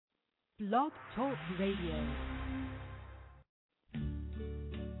Blog Talk Radio.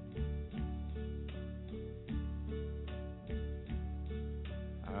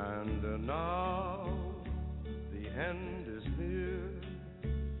 And now the end is near,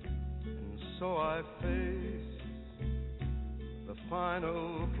 and so I face the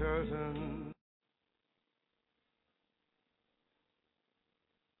final curtain.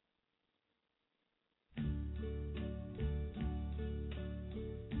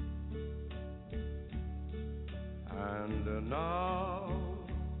 And now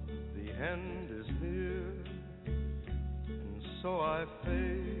the end is near, and so I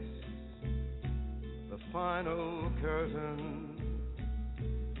face the final curtain.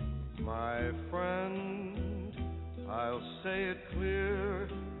 My friend, I'll say it clear,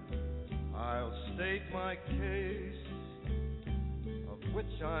 I'll state my case, of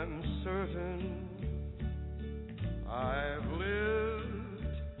which I'm certain. I've lived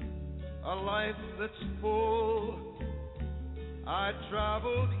a life that's full. I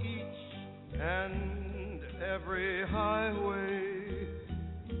traveled each and every highway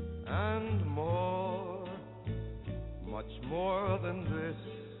and more, much more than this.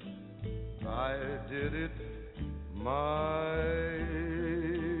 I did it my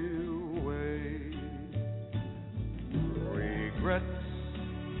way. Regrets,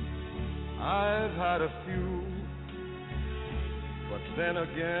 I've had a few, but then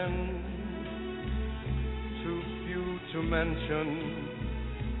again, too few to mention.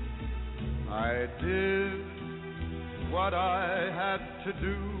 I did what I had to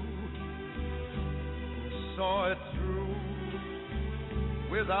do, saw it through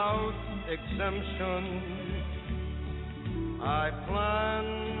without exemption. I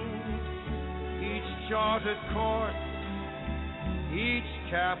planned each charted course, each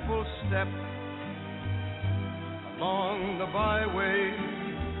careful step along the byway.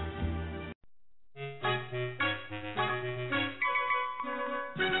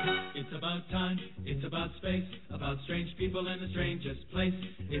 It's about time, it's about space, about strange people in the strangest place.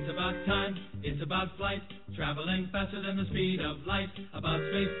 It's about time, it's about flight, traveling faster than the speed of light. About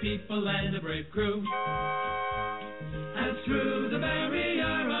space people and a brave crew. As through the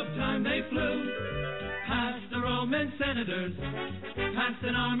barrier of time they flew, past the Roman senators, past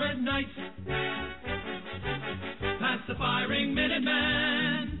an armored knight, past the firing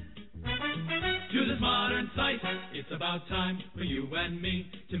Minutemen, to this modern sight. It's about time for you and me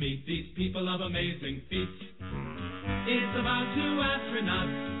to meet these people of amazing feats. It's about two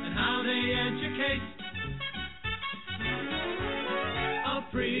astronauts and how they educate a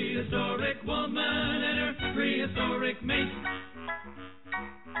prehistoric woman and her prehistoric mate.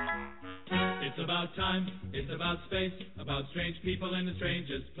 It's about time, it's about space, about strange people in the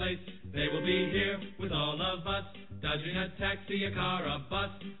strangest place. They will be here with all of us, dodging a taxi, a car, a bus.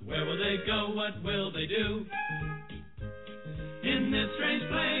 Where will they go? What will they do? In this strange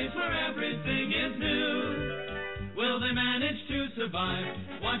place where everything is new, will they manage to survive?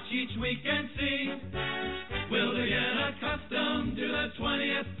 Watch each week and see. Will they get accustomed to the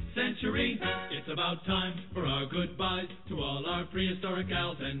 20th century? It's about time for our goodbyes to all our prehistoric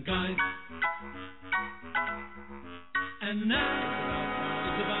gals and guys. And now,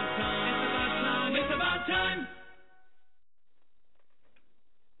 it's about time, it's about time, it's about time.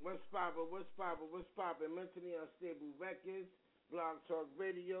 What's poppin', what's poppin', what's poppin'? Mentally Unstable Records, Blog Talk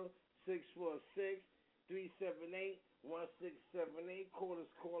Radio, 646-378-1678. Callers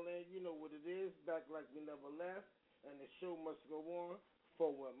call in, you know what it is. Back like we never left. And the show must go on.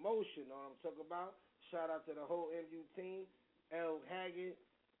 Forward motion, know what I'm talking about? Shout out to the whole MU team. L. Haggood,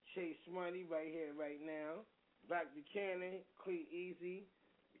 Chase Money right here, right now. Black Buchanan, Clee Easy,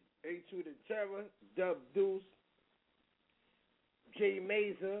 A2 the Terror, Dub Deuce, Jay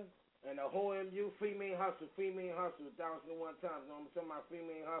Mazer, and the whole MU, Female Hustle, 1,001 times. Know what I'm talking about?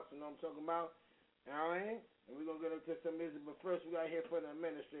 Female Hustle, know what I'm talking about? Alright? And we're going to get into some music, but first we got to hear from the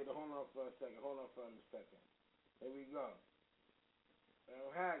administrator. Hold on for a second. Here we go.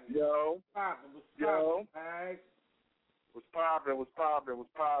 Yo. What's poppin'? What's poppin'?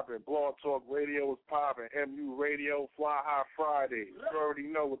 Blog Talk Radio was poppin'. MU Radio, Fly High Friday. You already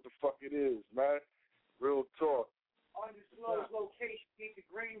know what the fuck it is, man. Real talk. Undisclosed location ain't the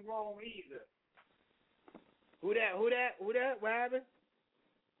green room either. Who that? What happened?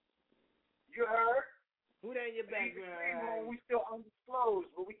 You heard? Who that in your background? The green room, we still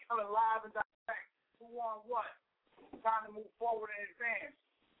undisclosed, but we coming live and direct. Who on what? Time to move forward and advance.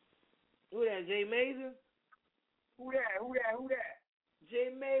 Who that, Jay Mason? Who that?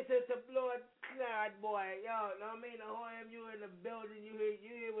 Jay Mason to blow a snot, boy. Yo, know what I mean? The whole MU in the building, you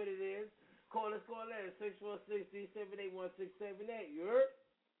hear what it is. Call us in, 646-378-1678. You heard?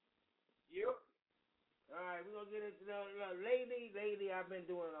 gonna get into lately. I've been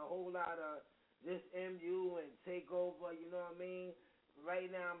doing a whole lot of this MU and takeover. You know what I mean? Right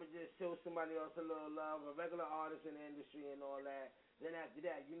now, I'm gonna just show somebody else a little love, a regular artist in the industry and all that. Then after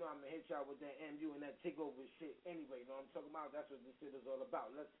that, you know I'm gonna hit y'all with that MU and that takeover shit. Anyway, you know what I'm talking about? That's what this shit is all about.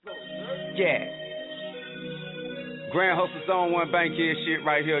 Let's go. Yeah. Grand Hustle Zone 1 Bankhead shit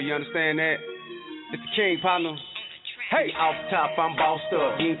right here. You understand that? It's the king, partner. Hey, off the top, I'm bossed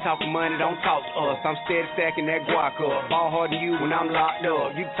up. You ain't talking money, don't talk to us. I'm steady stacking that guac up. Ball harder than you when I'm locked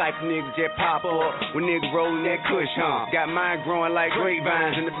up. You the type of niggas just pop up when niggas rolling that kush, huh? Got mine growing like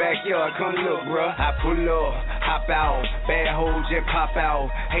grapevines in the backyard. Come look, bruh. I pull up, hop out. Bad hoes just pop out.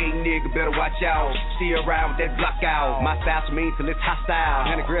 Hey, nigga, better watch out. See around with that block out. My style so mean till it's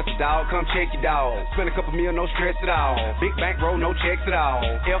hostile. And aggressive, dog. Come check your dog. Spend a couple mil, no stress at all. Big bankroll, no checks at all.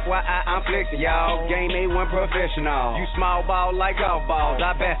 FYI, I'm flexing, y'all. Game A1 professional. You small ball like golf balls,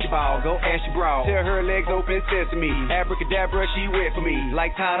 I basketball, go ask your bra. Tell her legs open, sesame. Abracadabra, she wet for me.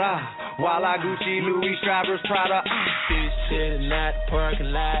 Like Tada, while I Gucci, Louis, Strivers, Prada. Bitch sitting at the parking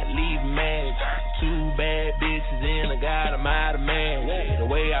lot, leaving mad. 2 bad bitches in, I got 'em out of man. The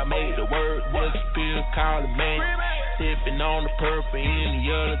way I made the word disappear, call it man. Sipping on the purple in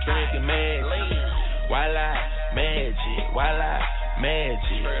the other, drinking mad. Voila, magic, voila,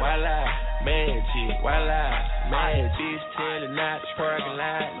 magic, voila, magic, voila. My bitch telling not the parking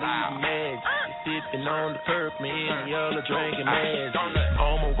lot, leaving magic. Sipping on the purple in the yellow, drinking magic.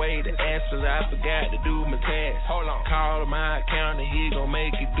 On my way to Asheville, I forgot to do my task. Call my accountant, he gon'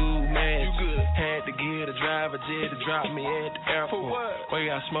 make it do magic. Had to get a driver jet to drop me at the airport.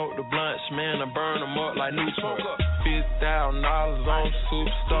 Way I smoke the blunts, man, I burn them up like Newport. $50,000 on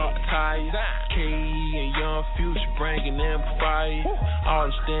superstar tires. KE and Young Future bringing them fire. All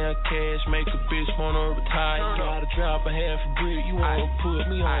this damn cash make a bitch wanna retire. Gotta drop a half a brick, you wanna put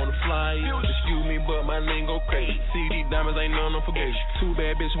me on the flyer. Excuse me, but my lingo crazy. CD diamonds ain't none unforgettable. 2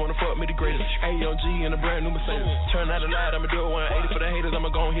 bad bitches wanna fuck me the greatest. AOG in a brand new Mercedes. Turn out the light, I'ma do a 180 for the haters. I'ma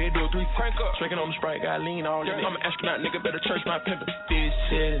go ahead do a 3 crank up. Drinking on the Sprite, got lean all in it. I'm an astronaut, nigga, better church my pimpin'. Bitch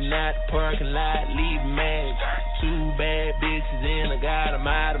sitting at the parking lot, leaving mad. 2 bad bitches in, I got 'em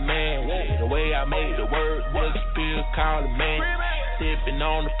out of man. The way I made the word disappear, call it man. Sipping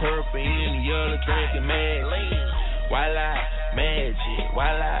on the purple in the other, drinking mad. Voila, magic,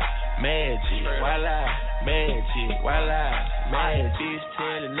 voila, magic, voila, magic, voila, magic. Bitch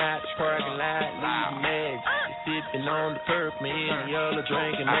telling not the parking lot, leaving magic. Sipping on the purple in the other,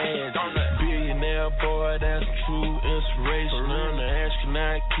 drinking magic. Billionaire boy, that's a true inspiration. I'm the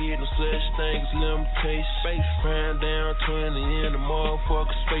astronaut kid, no such thing as limitation. Space ran down 20 in the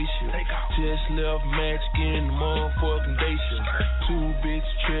motherfucking spaceship. Just left magic in the motherfucking day shift. 2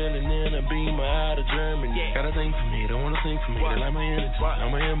 bitches trailing in a beamer out of Germany. Gotta think for me, don't wanna think for me. They like my energy,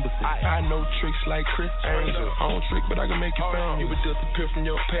 I'm an embassy. I know tricks like Chris Angel. I don't trick, but I can make you famous. You would disappear from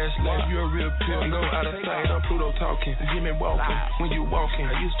your past life. You're a real pill. Go out of sight, I'm Pluto talking. Jimmy walking when you walking.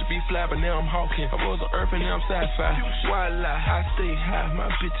 I used to be fly, but now I'm hawking. I was on Earth and now I'm sci-fi. Voila, I stay high. My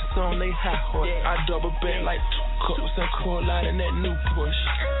bitches on they high horse. I double back like 2 cups and cold light in that new Porsche.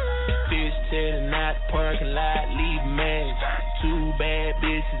 Bitch telling not the parking lot, leaving mad. 2 bad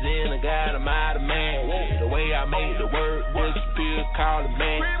bitches in, I got 'em out of man. The way I made the word disappear, call it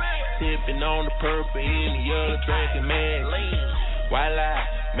man. Sipping on the purple in the other, drinking man. Voila,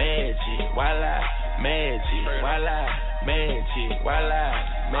 magic, voila, magic, voila, magic, voila,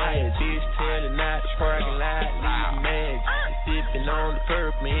 magic. Bitch telling not the parking lot, leaving magic. Sipping on the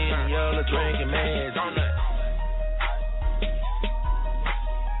purple in the other, drinking magic.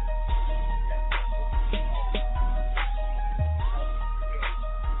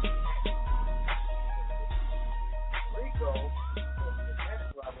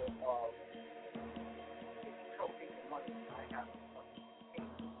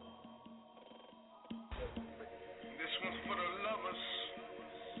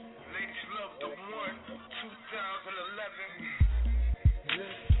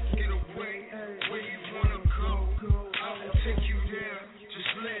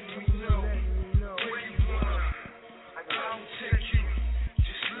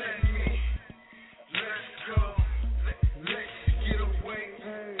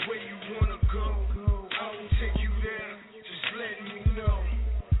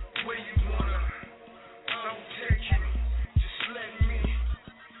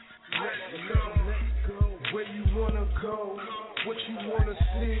 What you wanna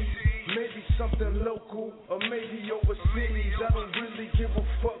see? Maybe something local or maybe overseas. I don't really give a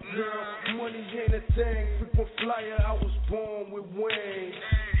fuck, girl. Money ain't a thing. Frequent flyer, I was born with wings.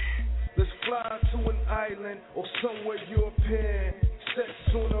 Let's fly to an island or somewhere European. Sex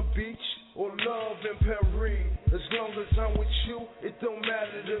on a beach or love in Paris. As long as I'm with you, it don't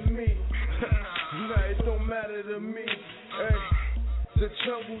matter to me. Nah, it don't matter to me. Hey. The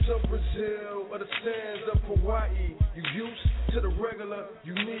jungles of Brazil or the sands of Hawaii. You used to the regular,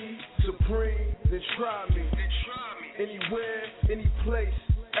 you need supreme, then try me. Anywhere, any place,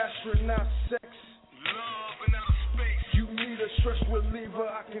 astronaut sex. Love in outer space. You need a stress reliever,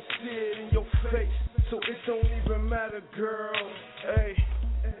 I can see it in your face. So it don't even matter, girl. Hey,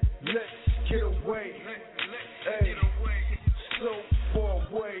 let's get away. Hey, so far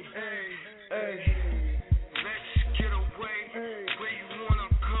away. Hey, let's get away. Where you wanna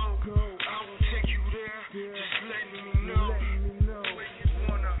go, I will take you there. Just let me know. Where you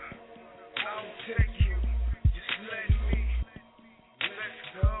wanna, I will take you. Just let me. Let's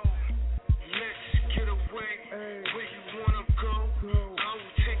go. Let's get away. Where you wanna go, I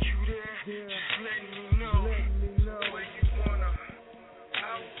will take you there. Just let me know. Where you wanna,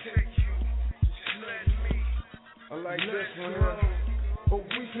 I will take you. Just let me. I like this one, huh? Or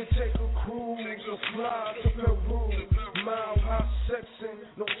we could take a cruise or fly to Peru. Mile high sexing,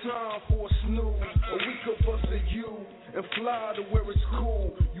 no time for a snooze. Or we could bust a U and fly to where it's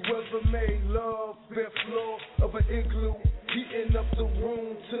cool. You ever made love, bare floor of an igloo, heating up the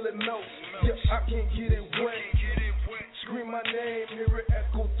room till it melts. Yeah, I can get it wet. Scream my name, hear it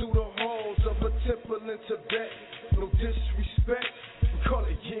echo through the halls of a temple in Tibet. No disrespect, we call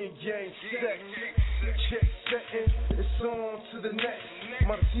it yin yang sex. Check setting, it's on to the next.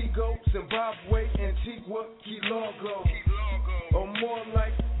 Montego, Zimbabwe, Antigua, Key Largo. Or more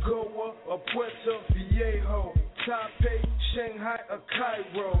like Goa or Puerto Viejo, Taipei, Shanghai, or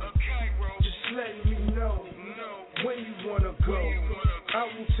Cairo. Just let me know when you wanna go. I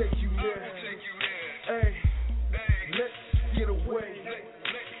will take you there. Hey, let's get away.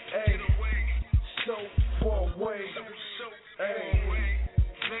 Hey, so far away. Hey,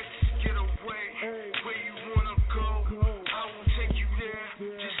 let's get away. Where you wanna go, I will take you there.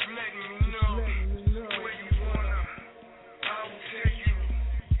 Just let me know. Where you wanna, I will take you.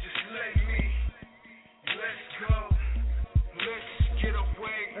 Just let me. Let's go. Let's get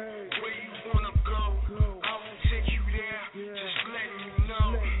away. Where you wanna go, I will take you there. Just let me know.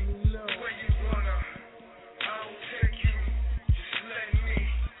 Where you wanna, I will take you. Just let me.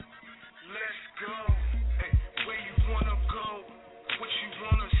 Let's go. Hey, where you wanna go, what you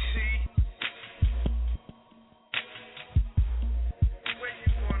wanna see. Where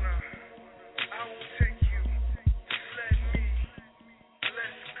you wanna, I will take you. Just let me.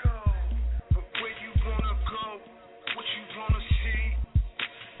 Let's go. But where you wanna go, what you wanna see.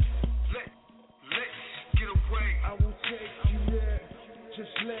 Let's get away. I will take you there.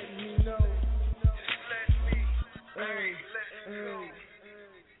 Just let me know. Just let me. Hey, let's go.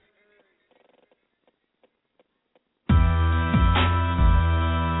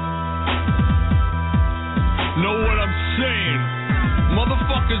 Know what I'm saying?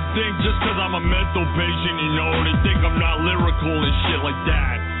 Motherfuckers think just cause I'm a mental patient, you know, they think I'm not lyrical and shit like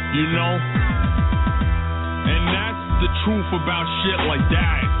that, you know? And that's the truth about shit like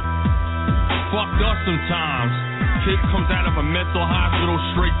that. Fucked up sometimes. Kid comes out of a mental hospital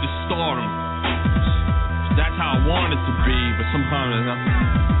straight to stardom. That's how I want it to be, but sometimes it's not.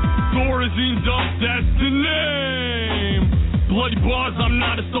 Thorazine's up, that's the name. Bloody bars, I'm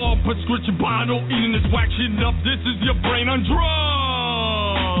not a star, prescription bottle, eating this whack shit up, this is your brain on drugs.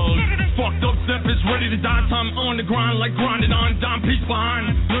 Fucked up steppers, ready to die, time on the grind, like grinding on dime piece behind.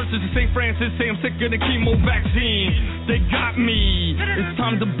 Nurses in St. Francis say I'm sick of the chemo vaccine. They got me, it's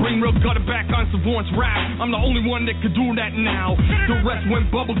time to bring real gutter back on Savant's rap. I'm the only one that could do that now. The rest went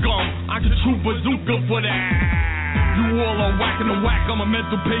bubblegum, I could shoot bazooka for that. You all are whacking the whack, I'm a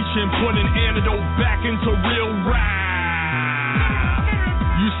mental patient, putting antidote back into real rap.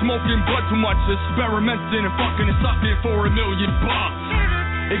 You smoking blood too much, experimenting and fucking and sucking for $1 million.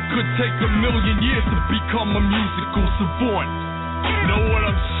 It could take 1 million years to become a musical savant. Know what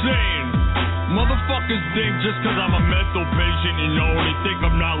I'm saying? Motherfuckers think just cause I'm a mental patient, you know, they think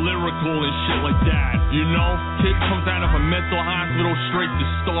I'm not lyrical and shit like that, you know? Kid comes out of a mental hospital straight to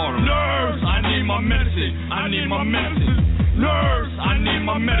stardom. Nurse, I need my medicine, I need my medicine. Nurse, I need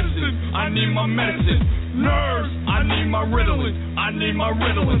my medicine, I need my medicine. Nurse, I need my Ritalin, I need my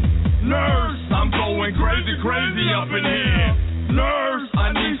Ritalin. Nurse, I'm going crazy, crazy up in here. Nurse,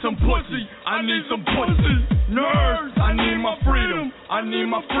 I need some pussy, I need some pussy. Nurse, I need my freedom, I need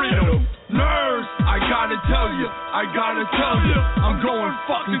my freedom. Nurse, I gotta tell you, I'm going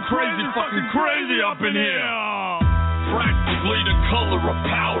fucking crazy up in here. Practically the color of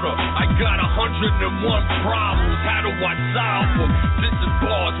powder. I got 101 problems. How do I solve them? This is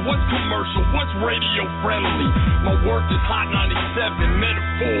bars. What's commercial? What's radio friendly? My work is Hot 97.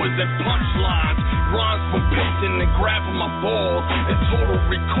 Metaphors and punchlines. Rhymes from reaching and grabbing my balls and total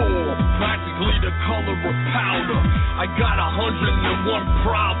recall, practically the color of powder. I got 101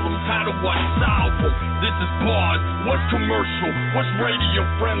 problems, how do I solve them? This is bars, what's commercial, what's radio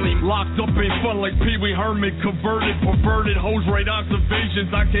friendly? Locked up ain't fun like Pee Wee Herman, converted, perverted, hose right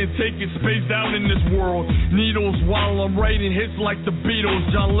observations. I can't take it, spaced out in this world. Needles while I'm writing hits like the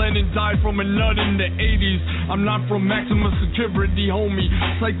Beatles. John Lennon died from a nut in the 80s. I'm not from maximum security, homie.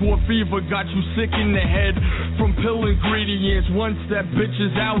 Psycho fever got you sick in the head from pill ingredients. Once that bitch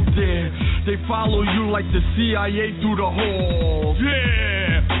is out there, they follow you like the CIA through the halls.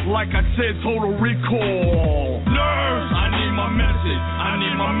 Yeah, like I said, total recall. Nurse, I need my message. I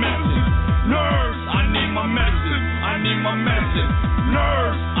need my message. Nurse, I need my message. I need my message.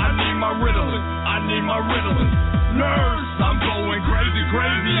 Nurse, I need my Ritalin. I need my Ritalin. Nurse, I'm going crazy,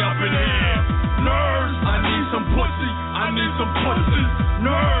 crazy up in here. Nurse, I need some pussy. I need some pussy.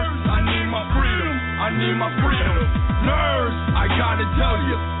 Nurse, I need my freedom. I need my freedom. Nurse, I gotta tell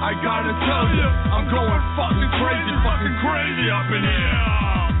you. I gotta tell you. I'm going fucking crazy up in here.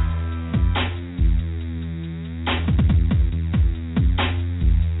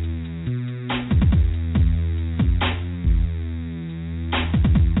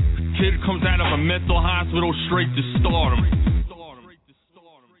 Kid comes out of a mental hospital straight to stardom.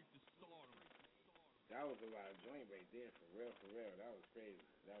 That was a lot of joint right there, for real. That was crazy.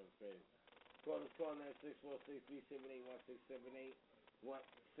 Call us at 646-378-1678.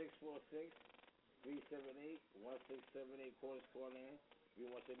 646-378-1678. Call us in. If you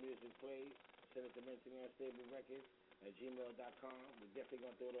want your music played, send it to MentallyUnstable Records at gmail.com. We're definitely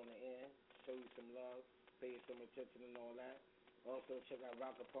going to throw it on the air, show you some love, pay you some attention and all that. Also, check out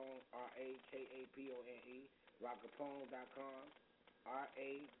Rock Capone, RAKAPONE, rockcapone.com,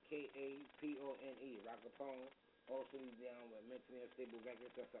 RAKAPONE, Rock Capone. Also, he's down with Mentally Unstable Records.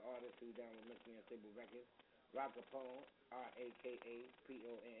 That's the artist who's down with Mentally Unstable Records. Rock Capone, RAKAPONE. You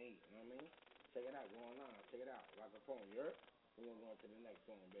know what I mean? Check it out. Go online. Check it out. Rock Capone. You heard? We're going to go on to the next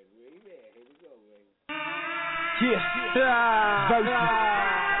song, baby. Where you at? Here we go, baby. Yeah. Versus.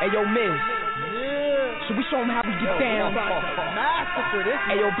 Hey, yo, Miz. Yeah. Should we show them how we get down? Massacre this.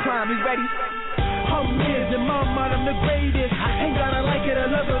 Hey, yo, Prime, you ready? I'm Miz, in my mind I'm the greatest. Ain't gotta like it or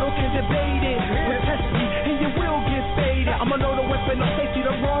love it, or can debate it. Test me, and you will get faded. I'ma know the weapon of safety,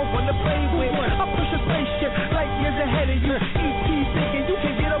 the wrong one to play with. I push a spaceship like years ahead of you. E.T. thinking you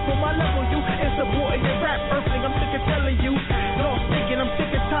can get up on my level. You insubordinate your rap earthling, I'm sick of telling you. Lost thinking, I'm sick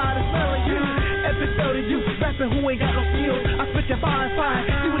and tired of smelling you. Episode of you, rapping who ain't got no skills. I spit your fire,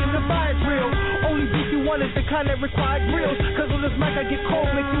 see what in the fire drill. Only beat you one is the kind that required grills. Cause on this mic I get cold,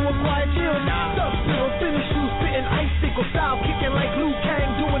 make you acquire chills. Stuff still, finish you, spitting icicle style, kicking like Liu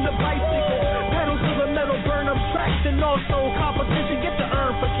Kang, doing the bicycle. Pedals to the metal, burn up tracks, and also competition, get the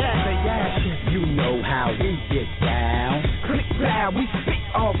urn for cash. You know how we get down. Click loud, we spit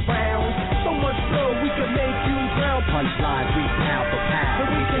all round. So much flow, we can make you drown. Punchlines, we pound for pound. But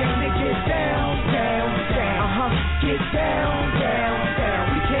we came to get down. Get down.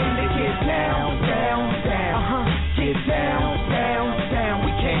 We came to get down. Get down.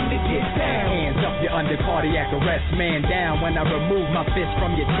 We came to get down. Hands up, you're under cardiac arrest. Man down when I remove my fist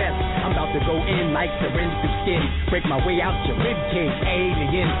from your chest. I'm about to go in like syringe through skin. Break my way out your rib cage,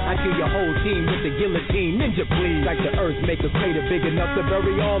 alien. I kill your whole team with the guillotine. Ninja please. Like the earth, make a crater big enough to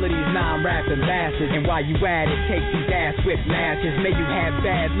bury all of these non-rapping bastards. And while you at it, take these ass whip lashes. May you have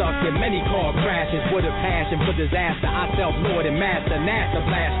bad luck and many car crashes. With a passion for disaster, I self-lord and master. NASA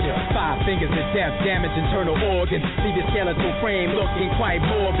blast you. 5 fingers to death, damage internal organs. Leave your skeletal frame looking quite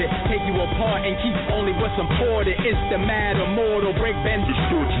morbid. Take you apart and keep only what's important. It's the mad immortal. Break, bend,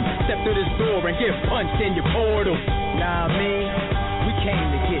 destroy you. Step through this door and get punched in your portal. Nah, me, we came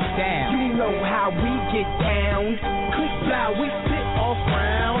to get down. You know how we get down. Click loud, we spit off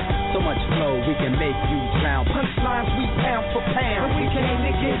round. So much flow, we can make you drown. Punchlines, we pound for pound. And we came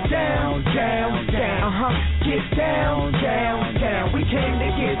to get down. Get down. We came to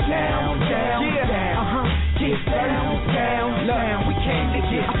get down. Get down. We came to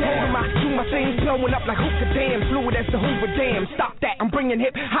get down. I do my thing, blowing up like hookah dam. Fluid as the Hoover Dam. Stop that, I'm bringing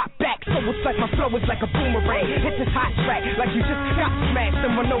hip hop back. So it's like my flow is like a boomerang. Hit this hot track like you just got smashed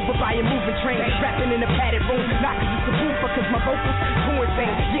and run over by a moving train. Rapping in a padded room, not cause it's a boofer, cause my vocals doing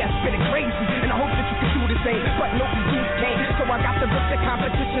things. Yeah, I spit it crazy, and I hope that you can do the same. But no disease came, so I got to rip the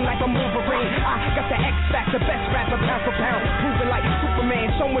competition like I'm Wolverine. I got the X Factor, best rapper pound for pound, proving like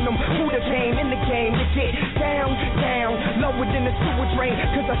Superman, showing them who the game in the game. To get down, lower than the sewer drain.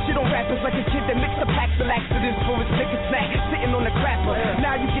 Cause I shit on rappers like a kid that mixed the packs of laxatives for his nigga snack, sitting on the crapper.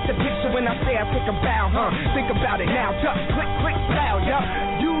 Now you get the picture when I say I take a bow, Think about it now, just click, loud, yup.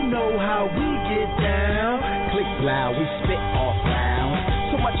 You know how we get down. loud, we spit off rounds.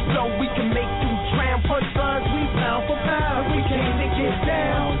 So much flow we can make you drown. Punchlines we pound for pound. We came to get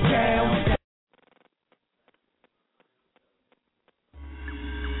down, down, down.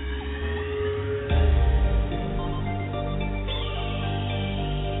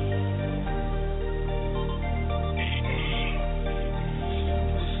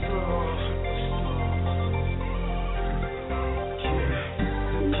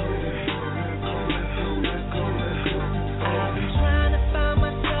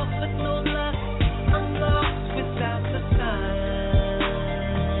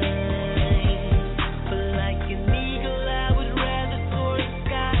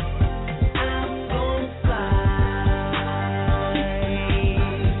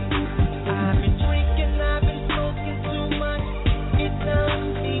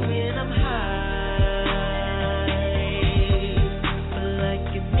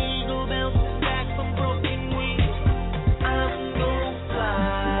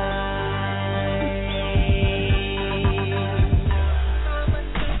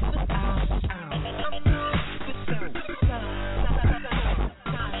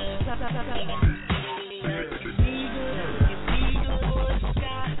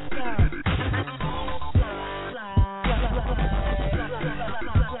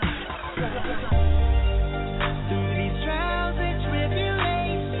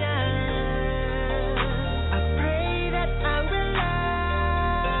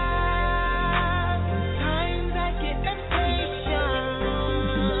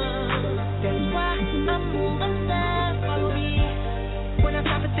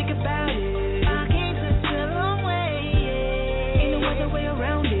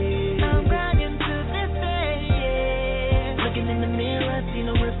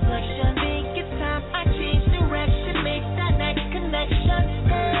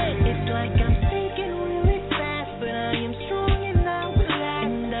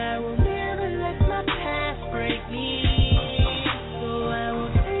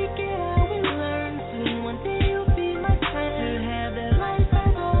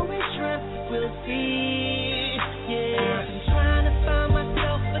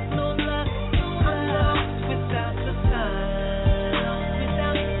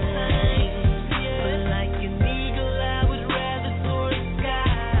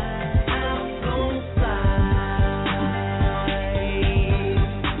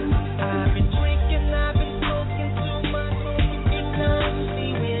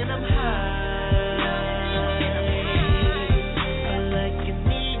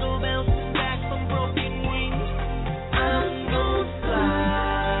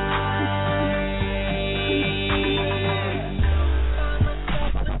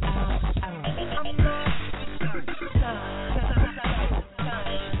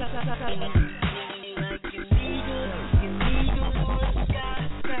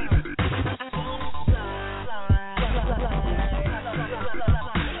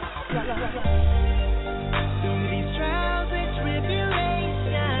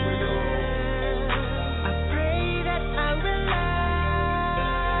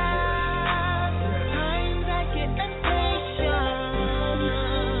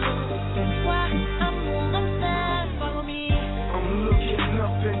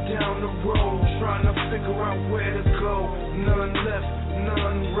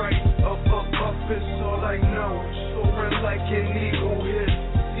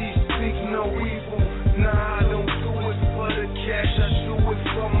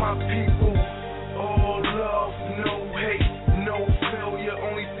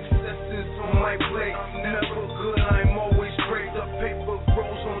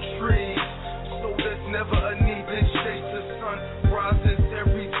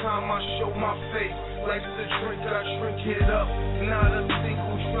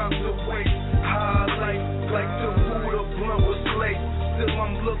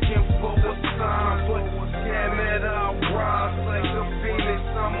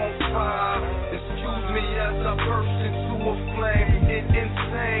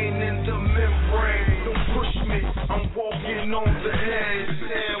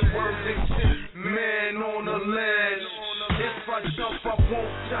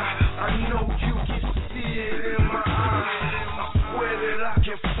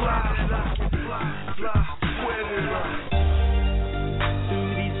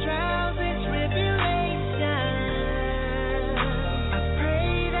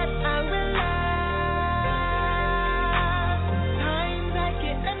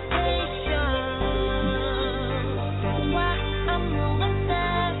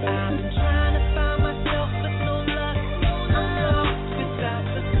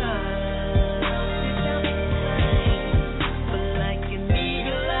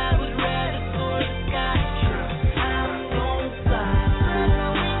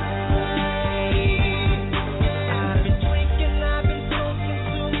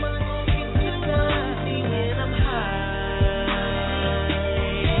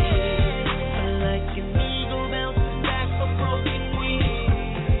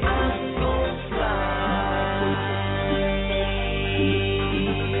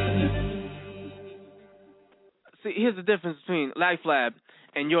 see, here's the difference between Life Lab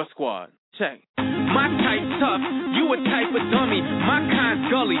and your squad. Check. My type tough, you a type of dummy. My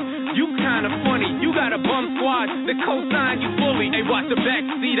kind's gully, you kinda funny. You got a bum squad, the cosign you bully. Hey, watch the back,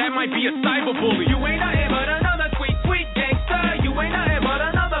 see, that might be a cyberbully. You ain't nothing but another sweet gangster. You ain't nothing but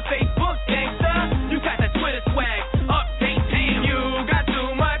another Facebook gangster. You got that Twitter swag, update, damn. You got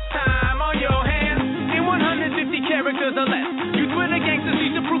too much time on your hands. In 150 characters or less. You Twitter gangsters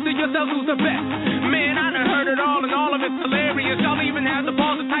need to prove to yourselves who's the best. Man, I done heard it all and all of it's hilarious. Y'all even have the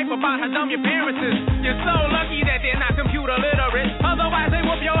balls to type about how dumb your parents is. You're so lucky that they're not computer literate. Otherwise they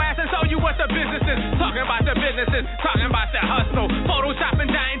whoop your ass and show you what the business is. Talking about the businesses, talking about the hustle.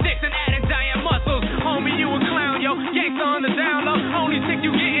 Photoshopping giant dicks and adding giant muscles. Homie, you a clown, yo. Gangsta on the down low. Only chick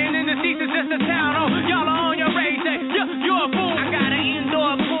you getting in the seats is just a town. Oh, y'all are on your rage day. You're a fool. I got an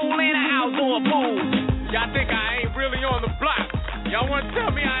indoor pool and an outdoor pool. Y'all think I ain't really on the block. Y'all want to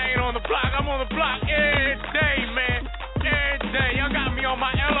tell me I ain't on the block. I'm on the block every day, man. Every day. Y'all got me on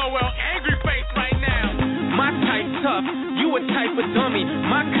my LOL angry face right now. My type tough, you a type of dummy.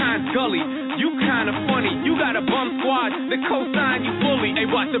 My kind's gully, you kinda funny. You got a bum squad, the cosign you bully. Hey,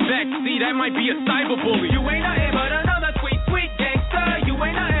 watch the back, see, that might be a cyberbully. You ain't nothing but another sweet gangster. You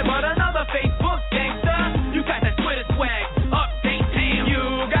ain't nothing but another Facebook gangster. You got that Twitter swag, update, damn.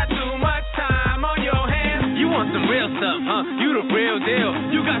 You got too much time on your hands. You want some real stuff, huh? You the real deal.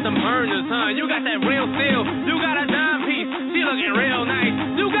 You got some burners, huh? You got that real steel. You got a dime piece, she looking real nice.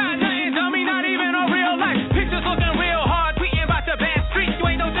 You got nothing, dummy, not even on real life. Pictures looking real hard, tweeting about your bad streak. You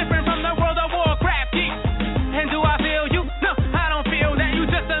ain't no different from the World of Warcraft geek. And do I feel you? No, I don't feel that. You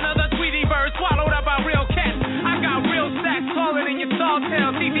just another Tweety bird swallowed up by real cats. I got real stacks taller than your tall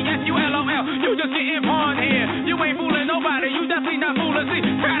tail. TTSULOL, you just getting pawned here. You ain't fooling nobody, you definitely not fooling. See,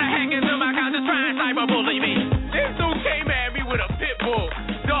 try to hack into my account, just try and cyberbully me. This dude came at me with a pit bull.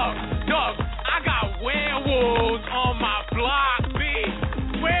 Dog, I got werewolves on my block, B.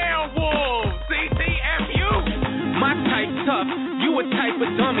 Werewolves, CTFU. My type tough, you a type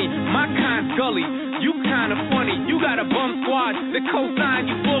of dummy. My kind's gully, you kinda funny. You got a bum squad, the cosign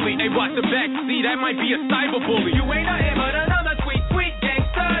you bully. Hey, watch the back, see, that might be a cyberbully. You ain't nothing but another sweet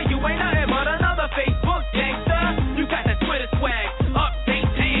gangster. You ain't nothing but another Facebook gangster. You got that Twitter swag,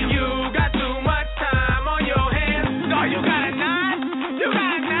 update, damn. You got too much time on your hands. Oh, you got a 9? You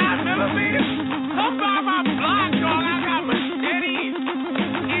got a 9 millimeters? Come by my block, dog. I got machetes.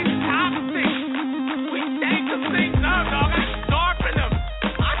 It's toxic. We take them things up, dog. I sharpen them.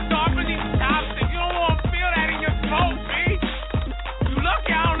 I sharpen these toxics. You don't want to feel that in your throat, B. You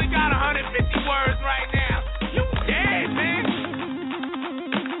lucky I only got 150 words right now. You dead, man.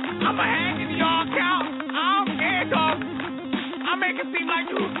 I'ma hack into your account. I don't care, dog. I make it seem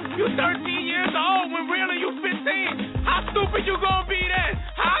like you 13 years old when really you 15. How stupid you gonna be then?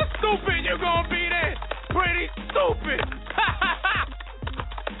 How stupid you gonna be then? Pretty stupid.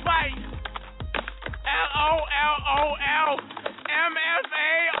 Right. LOLOL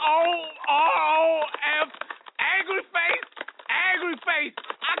MFAOROF. Angry face.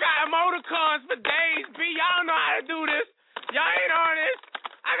 I got emoticons for days, B. Y'all know how to do this. Y'all ain't on this.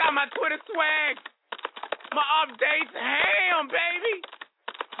 I got my Twitter swag. My updates. Ham, baby.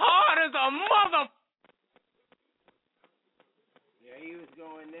 Hard as a mother. Yeah, he was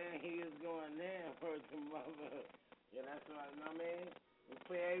going there. Hurt the mother. Yeah, that's right, you know what I mean? We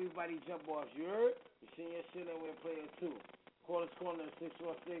play everybody jump off. You heard? You seen your shit and we'll play it too. Call us corner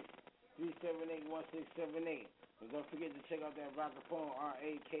 616-378-1678. And don't forget to check out that Rockapone,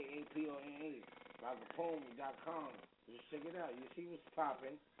 RAKAPONE, rockapone.com. Just check it out. You see what's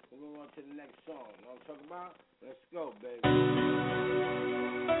popping. We're going to go on to the next song. You know what I'm talking about? Let's go, baby.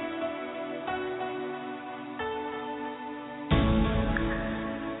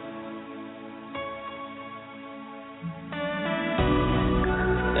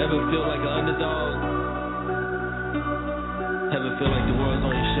 Ever feel like an underdog? Ever feel like the world's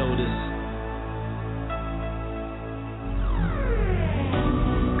on your shoulders?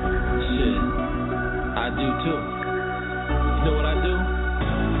 Shit, I do too. You know what I do?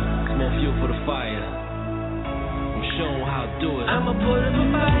 It's more fuel for the fire. I'm showing how to do it. I'ma put up a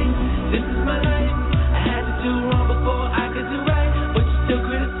fight. This is my life. I had to do wrong before I could do right. But you still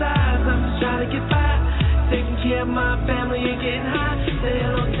criticize. I'm just trying to get by. Taking care of my family and getting high. Say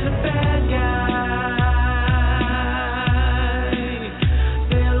hello to the bad guy.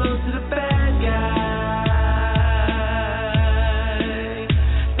 Say hello to the bad guy.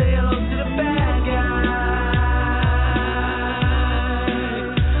 Say hello to the bad guy.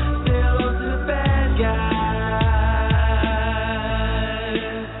 Say hello to the bad guy.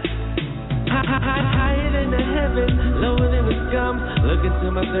 Higher than the heaven, lower than the scum. Looking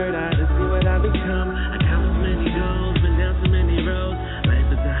into my third eye to see what I've become. I count so many goals, been down so many roads.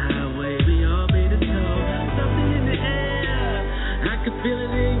 Life is a highway, we all made a toll. Something in the air, I can feel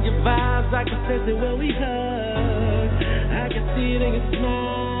it in your vibes. I can sense it when we hug. I can see it in your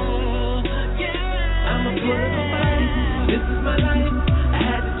smile. Yeah, I'm a part of my life. This is my life. I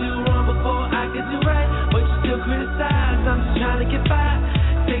had to do wrong before I could do right, but you still criticize. I'm just trying to get by,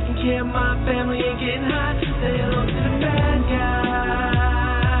 taking care of my family and getting high. Say hello to the bad guy.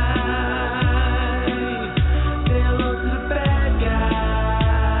 Say hello to the bad guy.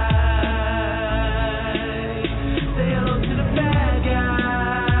 Say hello to the bad guy.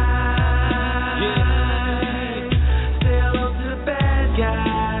 Yeah. Say hello to the bad guy.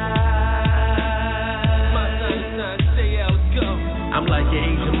 My son, say let's go. I'm like your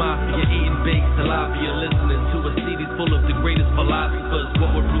Asian mafia, eating baked tilapia, listening to a CD full of the greatest philosophers.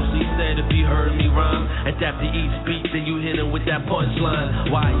 What would Bruce Lee said if he heard me rhyme? Adapt to each beat, then you hit him with that punchline.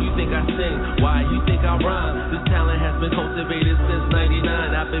 Why you think I sing? Why you think I rhyme? This talent has been cultivated since 99.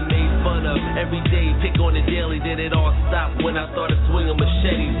 I've been made fun of every day, pick on it daily. Then it all stopped when I started swinging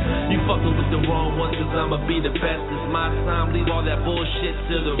machetes. You fucking with the wrong ones, cause I'ma be the best. It's my time, leave all that bullshit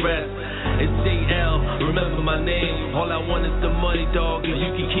to the rest. It's JL, remember my name. All I want is the money, dog, and you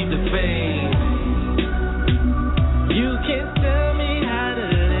can keep the fame. You can tell me how to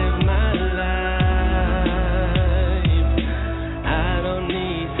live my life. I don't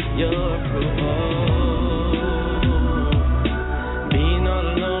need your approval. Being all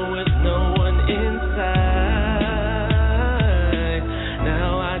alone with no one inside.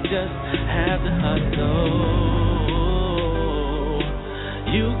 Now I just have to hustle.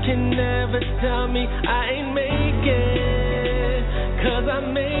 You can never tell me I ain't make it, cause I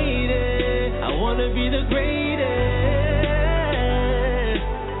made it. I wanna be the greatest.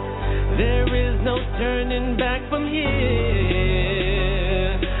 There is no turning back from here.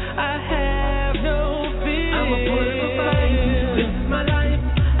 I have no fear. I'm a part of my life. This is my life.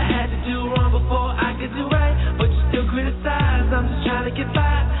 I had to do wrong before I could do right, but you still criticize. I'm just trying to get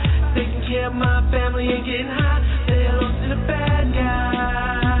by, taking care of my family and getting high. Say hello to the bad guy.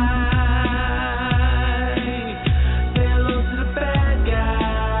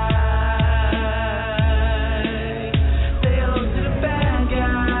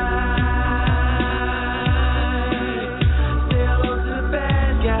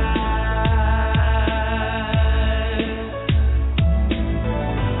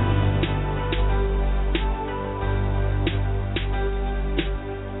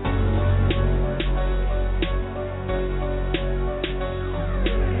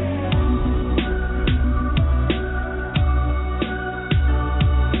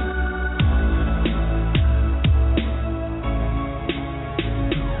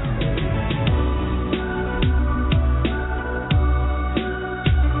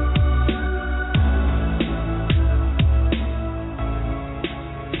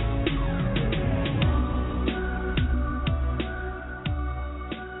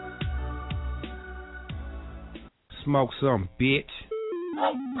 Smoke some, bitch.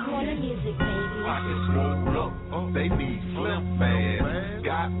 Corner music, baby. Pockets rolled up, they need slim fast.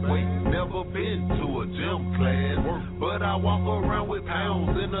 Got weight, never been to a gym class. But I walk around with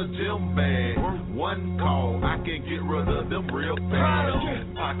pounds in a gym bag. One call, I can get rid of them real fast.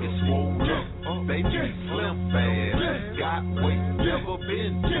 Pockets rolled up, they need slim fast. Got weight, never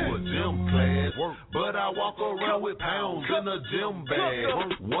been to a gym class. But I walk around with pounds in a gym bag.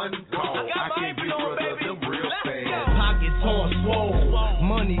 One call, I can get rid of them real fast. Pockets all swole,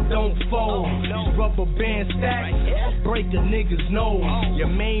 money don't fold. These rubber band stacks, break a nigga's nose. Your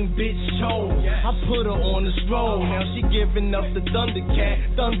main bitch chose, I put her on the stroll. Now she giving up the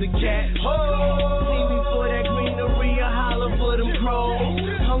Thundercat. Oh, see me for that greenery, I holler for them crows.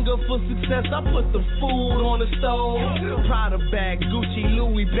 Hunger for success, I put the food on the stove. Prada bag, Gucci,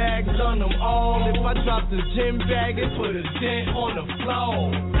 Louis bags on them all. If I drop the gym bag, it put a dent on the floor.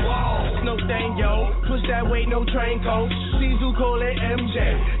 Whoa, no thing, yo. Push that weight, no train coach. Caesar call it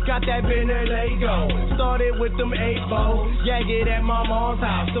MJ. Got that Benner Lego. Started with them 8-balls. Yeah, get at my mom's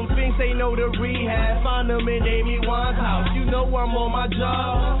house. Some things they know the rehab. Find them in Amy Wine's house. You know I'm on my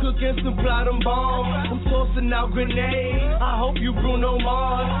job. Cooking, supply them bombs. I'm tossing out grenades. I hope you Bruno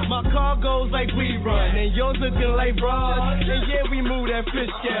Mars. My car goes like we run, and yours looking like bras. And yeah, we move that fish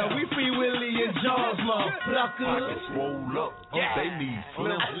scale. We free Willie and Jaws, motherfucker. Pockets roll up, they need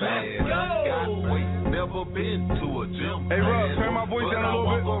slim fast. Got weight, never been to a gym. Hey, Russ, turn my voice down a little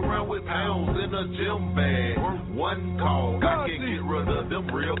bit. I walk around with pounds in a gym bag. One call, I can get rid of them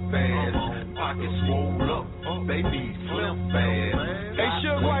real fast. Pockets roll up, they need slim fast. Hey,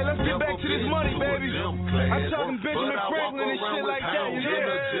 Suge White, let's get back to this money, baby. I'm talking Benjamin Franklin and around with pounds in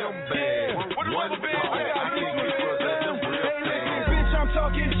a gym bag. One call, I can get rid of them real fast. Bitch, I'm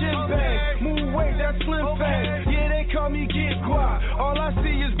talking gym bag. Move weight, that's slim fast. Yeah, they call me Get Guap. All I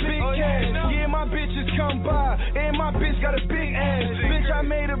see is big cash. Yeah, my bitches come by, and my bitch got a big ass. Bitch, I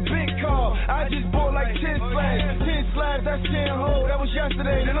made a big call. I just bought like 10 slabs. 10 slabs, that's 10 hoes. That was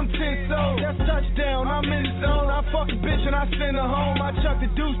yesterday, then I'm 10 sold. That's touchdown, I'm in the zone. I fuck a bitch and I send her home. I chuck the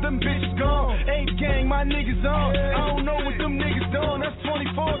deuce, them bitches gone. 8 gang, my niggas on. I don't know what them niggas doing. That's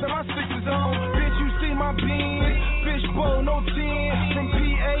 24 that my 6 is on. Bitch, you see my beans. Fishbowl, no 10. From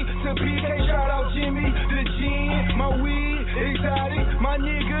PA to PK, shout out Jimmy, the gin. My weed, exotic. My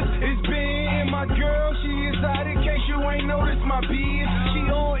niggas is Ben. And my girl, she exotic. In case you ain't noticed, my bitch. She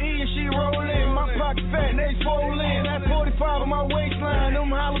on E and she rollin'. My pocket fat, they swollen. That 45 on my waistline. Them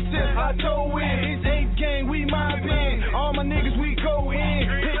hollow tips, I toe in. It's 8 gang, we mobbin'. All my niggas, we go in.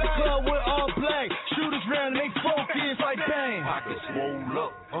 Hit the club with all black. Shooters round and they focus like bang. Pockets swole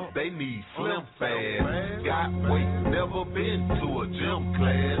up, they need slim fast. Got weight, never been to a gym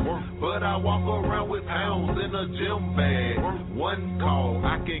class. But I walk around with pounds in a gym bag. One call,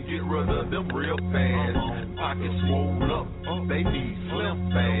 I can get rid of them real fast. Pockets swole up, they need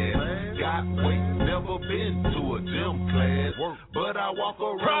slim fast. Got weight, never been to a gym class. But I walk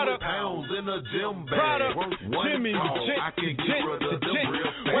around with pounds in a gym bag. One call, I can get rid of them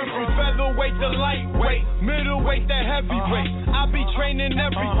real fast. Went from featherweight to lightweight, middleweight to heavyweight. I be training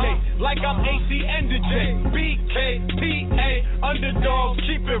every day, like I'm AC and the J. BK, PA, underdogs,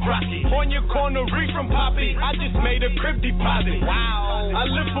 keep it rocky. On your corner, read from Poppy. I just made a crib deposit. Wow. I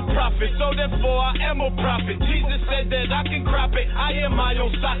live for profit, so therefore I am a prophet. Jesus said that I can crop it. I am my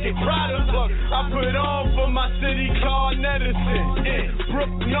own socket. Product plug. I put on for my city called Edison. In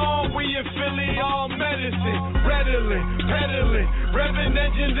Brooklyn, we in Philly, all medicine. Redolent, pedaling, revving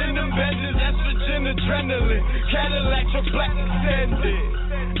engines in them Benzes, estrogen, adrenaline. Cadillac, your black extended.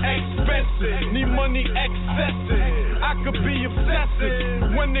 Expensive, need money excessive. I could be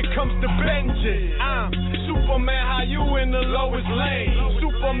obsessive when it comes to Benji. I'm Superman, how you in the lowest lane?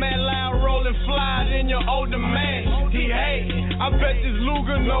 Superman loud, rolling fly in your older man. He hate, I bet this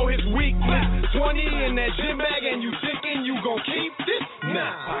Luger know his weakness. 20 in that gym bag and you thinking you gon' keep this?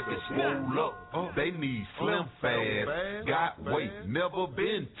 Nah. Pockets swole up, they need slim fast. Got weight, never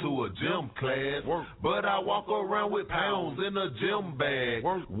been to a gym class. But I walk around with pounds in a gym bag.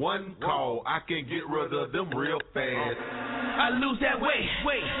 One call, I can get rid of them real fast. I lose that weight,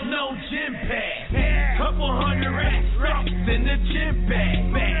 no gym pass. Couple hundred racks in the gym bag.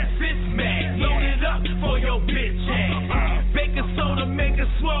 Fist mag, load it up for your bitch ass. Baking soda make it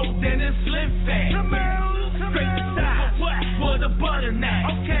swole, then it's slim fast. Scrape the sides for the butter knife.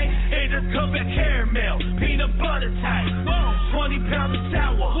 Okay, and a cup of caramel, peanut butter type. 20 pounds of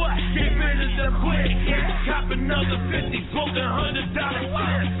sour, get rid of the quick. Cop another 50, smoke $100.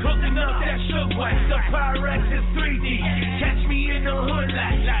 Cooking up that sugar wax, the Pyrex is 3D. Catch me in the hood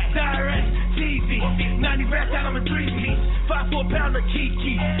like direct TV. 90 racks out, I'm a 3-piece. 5-4 pound of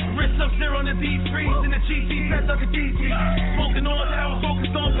Kiki. Wrist up there on the deep freeze, and the GT fast like a DT. Smoking on power,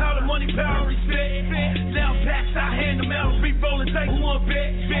 focused on powder, money, power, respect. Loud packs, I hand them out, free rolling, take one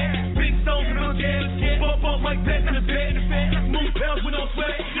bet. Big stones and little gas, bump like that in the bed. Move pounds with no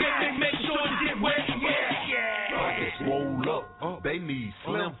sweat, they make sure to get wet, Pockets swole up, they need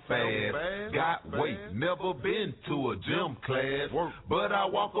slim fast. Got weight, never been to a gym class. But I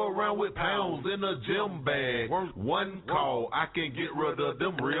walk around with pounds in a gym bag. One call, I can get rid of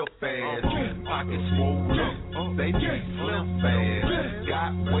them real fast. Pockets swole up, they need slim fast.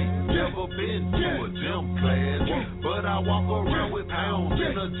 Got weight, never been to a gym class. But I walk around with pounds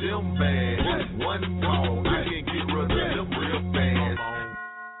in a gym bag. One call, I can get rid of them real fast.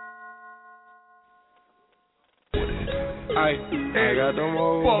 I got them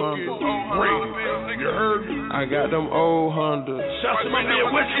old Hondas. You heard me? I got them old Hondas. Shout to my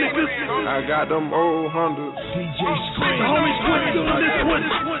man West niggas. I got them old Hondas. DJ Scream. The homies Quincy on this one.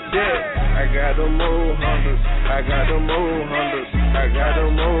 Yeah, I got them old Hondas. I got them old Hondas. I got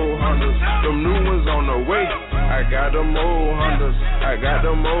them old Hondas. Them new ones on the way. I got them old Hondas. I got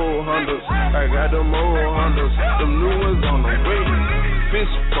them old Hondas. I got them old Hondas. Them new ones on the way. Fish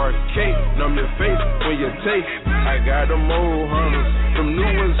part cake, numb your face when you taste. I got them old Hondas, them new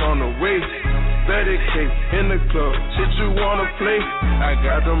ones on the way. Better cake in the club, shit you wanna play. I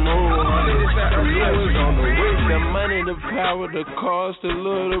got them old Hondas, them new ones on the way. The money, the power, the cars, the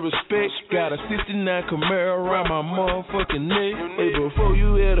love, the respect. Got a 69 Camaro around my motherfucking neck. Hey, before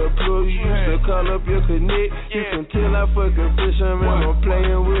you had a plug, you used to call up your connect. You can tell I fuck a fisherman, I'm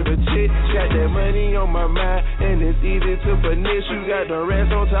playing with a chick. Got that money on my mind, and it's easy to finesse. You got the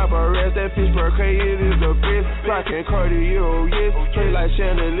rest on top of rest, that fish per K, it is the best. Rockin' cardio, yes. Straight like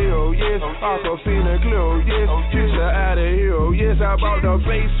chandelier, yes. Aquafina clear, yes. Future out of here, yes. I brought the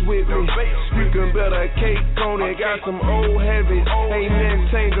bass with me. You can bet a cake on it. Got some old habits, ain't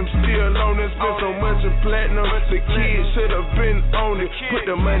maintained them, still on it. Spent so much of platinum, the kids should've been on it. Put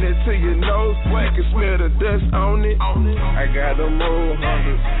the money to your nose, you can smell the dust on it. I got them old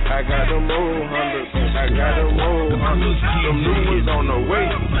Hondas, I got them old Hondas, I got them old Hondas. Them new ones on the way.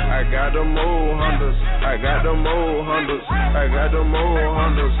 I got them old Hondas, I got them old Hondas, I got them old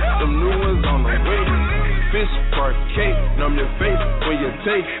Hondas. Them new ones on the way. Fish park cake, numb your face when you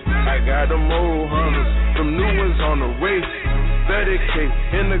take. I got them old Hondas, them new ones on the way. 30K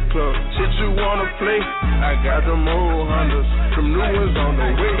in the club, shit you wanna play. I got them old Hondas, them new ones on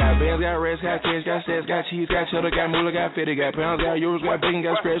the way. Got bands, got rest, got cash, got sets, got cheese, got cheddar, got moolah, got fitty, got pounds, got euros, got bacon,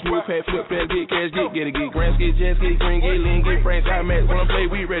 got scratch, move, pay, flip, fast, get cash, get it, get grants, get jets, get green, get lean, get franks, got max, wanna play,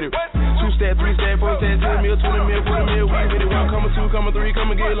 we ready. 2 stat, 3 stat, 4 stat, 10 mil, 20 mil, 40 mil, we ready. 1, 2, 3,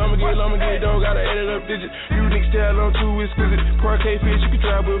 come and get, I'ma get, dog, gotta add it up digits. Unique style on 2 exquisite, parquet fish, you can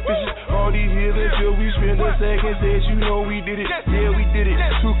try with fishes. All these years until we spend a second, says you know we did it, yeah we did it.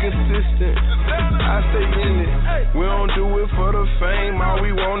 Too consistent, I stay in it. We don't do it for the fame, all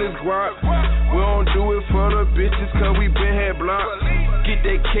we want is guap. We don't do it for the bitches, cause we been had blocked. Get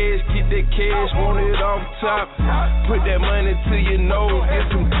that cash, want it off top. Put that money to your nose, get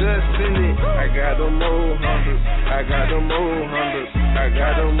some dust in it. I got them old Hondas, I got them old Hondas, I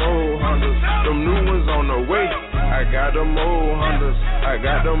got them old Hondas. Them new ones on the way. I got them old Hondas, I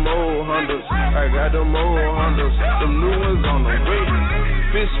got them old Hondas, I got them old Hondas. Them new ones on the way.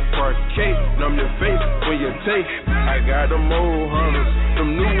 Fish park cake, numb your face when you take. I got them old Hondas,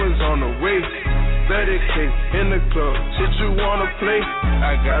 them new ones on the way. 30K in the club, shit you wanna play.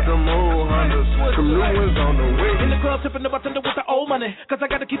 I got them old Hondas, them new ones on the way. In the club tipping the bartender with the old money, cause I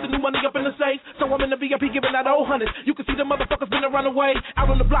gotta keep the new money up in the safe. So I'm in the VIP giving out old hundreds. You can see the motherfuckers been a runaway.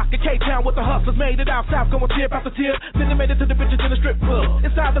 Out on the block in K-Town with the hustlers, made it out south, going tip after tip. Then they made it to the bitches in the strip club.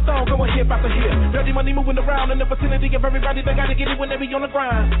 Inside the thong, going hip after hip. Dirty money moving around in the vicinity of everybody. They gotta get it when they be on the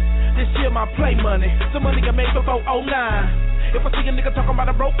grind. This shit my play money, the money I made before 09. If I see a nigga talking about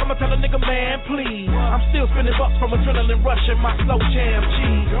a broke, I'ma tell a nigga, man, please. I'm still spending bucks from adrenaline rush in my slow jam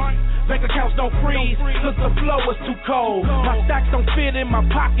cheese. Bank accounts don't freeze, cause the flow is too cold. My stacks don't fit in my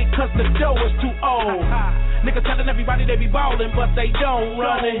pocket, cause the dough is too old. Niggas telling everybody they be ballin', but they don't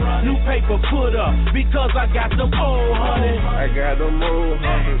run it. New paper put up, because I got them old honey. I got them old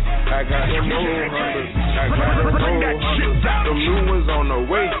Hondas, I got them old Hondas, I got them old Hondas. Them new ones on the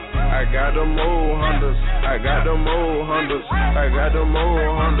way. I got them old Hondas, I got them old Hondas, I got them old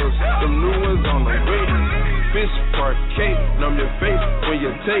Hondas. Them new ones on the way. Fish park cake, numb your face when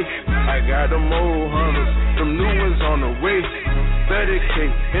you take. I got them old Hondas, them new ones on the way. 30K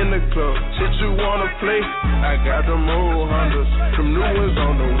in the club, shit you wanna play. I got them old Hondas, them new ones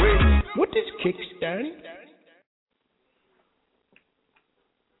on the way. What is kickstand?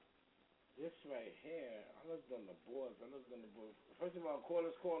 This right here, I looked on the boards. First of all,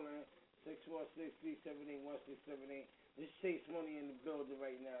 callers calling 646-378-1678. This Chase Money in the building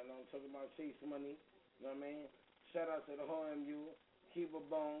right now. You know I'm talking about Chase Money. You know what I mean? Shout out to the whole MU, Kiva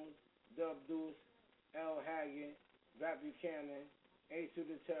Bones, Dub Deuce, L. Haggood, Rap Buchanan, A to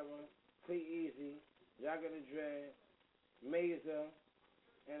the Terror, Clee Easy, Yaga the Dread, Mazer,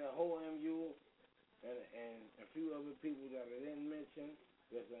 and the whole MU, and a few other people that I didn't mention.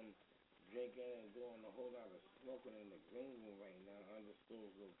 Because I'm drinking and doing a whole lot of smoking in the green room right now,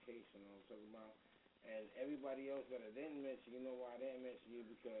 undisclosed location, you know what I'm talking about. And everybody else that I didn't mention, you know why I didn't mention you?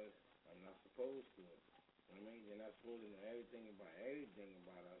 Because I'm not supposed to. You know what I mean? You're not supposed to know everything about us, you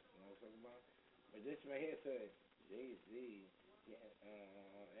know what I'm talking about? But this right here says, Jay-Z,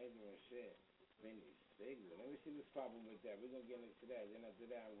 ignorant shit, Benny Siegel. Let me see what's popping with that. We're going to get into that. Then after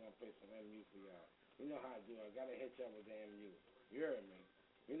that, I'm going to play some MU for y'all. You know how I do. I got to hit y'all with the MU. You heard me?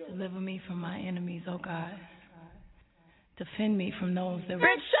 You know Deliver me from my enemies, oh God. Defend me from those that...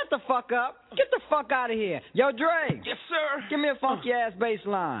 Bitch, shut the fuck up. Get the fuck out of here. Yo, Dre. Yes, sir. Give me a funky-ass bass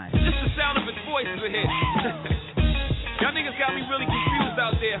line. Just the sound of his voice is a hit. Y'all niggas got me really confused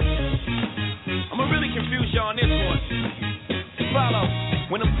out there. I'ma really confuse y'all on this one. Follow.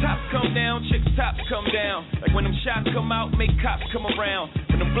 When them tops come down, chicks' tops come down. Like when them shots come out, make cops come around.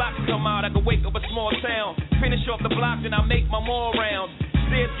 When them blocks come out, I can wake up a small town. Finish off the block, then I make my more rounds.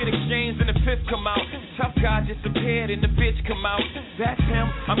 Shares get exchanged and the fifth come out. Tough guy disappeared and the bitch come out. That's him,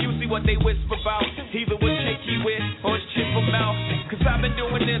 I'm usually what they whisper about. Either what chick he with or his chip from out. Cause I've been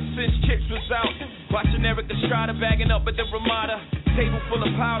doing this since Chips was out. Watching Eric Estrada bagging up at the Ramada. Table full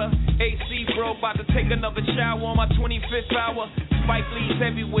of powder, AC broke, about to take another shower on my 25th hour. Spike Lee's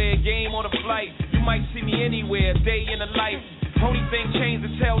everywhere, game on the flight. You might see me anywhere, day in the life. Only thing changed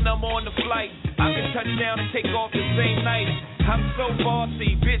the tail number on the flight. I can touch down and take off the same night. I'm so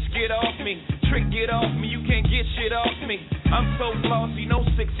bossy, bitch get off me. Trick get off me, you can't get shit off me. I'm so flossy, no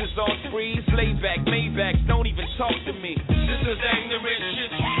sixes on sprees. Layback, Maybachs, don't even talk to me. This is ignorant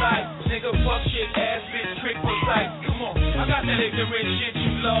shit you like. Nigga fuck shit, ass bitch, trick for sight. Come on, I got that ignorant shit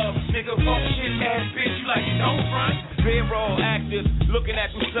you love. Nigga fuck shit, ass bitch, you like you don't front. They're all actors, looking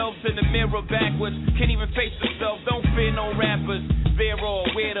at themselves in the mirror backwards. Can't even face themselves, don't fear no rappers. They're all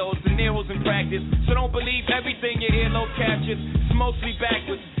weirdos, De Niro's in practice. So don't believe everything your earlobe captures. It's mostly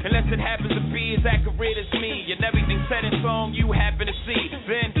backwards, unless it happens to be as accurate as me. And everything said in song you happen to see.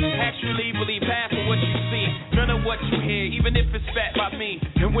 Then actually believe half of what you see, none of what you hear, even if it's fat by me.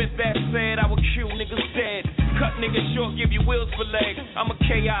 And with that said, I will cue niggas dead. Cut niggas short, give you wheels for legs. I'm a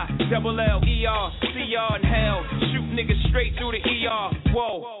K-I-double-L-E-R, C-R in hell. Shoot niggas straight through the ER.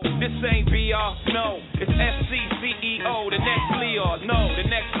 Whoa, this ain't BR, no. It's F-C-C-E-O, the next Leo. No, the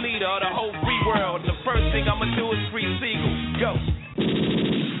next leader of the whole free world. And the first thing I'ma do is free Seagull. Go.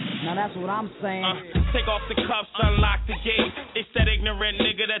 Now that's what I'm saying. Take off the cuffs, unlock the gate. It's that ignorant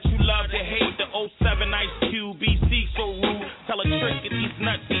nigga that you love to hate. The 07 Ice Cube, BC so rude. Tell a trick, get these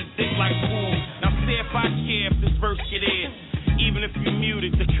nuts, eat dick like food. Now see if I care if this verse get in. Even if you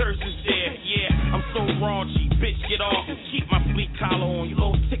muted, the curse is there. Yeah, I'm so raunchy, bitch, get off me. Keep my fleet collar on, you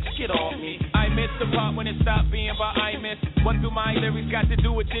little sick shit off me. I missed the part when it stopped being about I miss. What do my lyrics got to do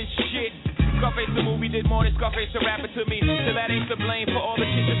with this shit? Scarface the movie did more than Scarface the rapper to me. So that ain't the blame for all the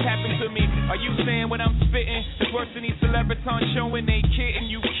shit that's happened to me. Are you saying what I'm spitting? It's worse than these celebrities showing they kidding,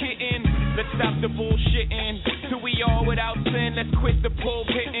 you kidding? Let's stop the bullshitting. Till we all without sin, let's quit the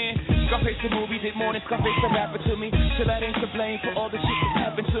pulpitting. Scarface the movie did more than Scarface the rapper to me. So that ain't the blame for all the shit that's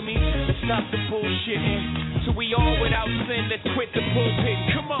happened to me. Let's stop the bullshitting. Till we all without sin, let's quit the pulpit.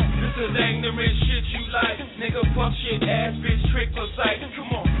 Come on, this is ignorant shit you like. Nigga fuck shit, ass bitch, trick for sight.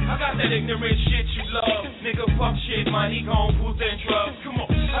 Come on, I got that ignorant shit you love. Nigga fuck shit, man, he gon' booth and drugs. Come on,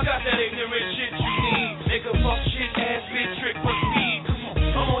 I got that ignorant shit you need. Nigga fuck shit, ass bitch, trick for speed. Come on,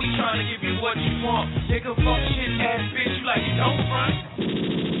 I'm only trying to give you what you want. Nigga fuck shit, ass bitch, you like you don't front.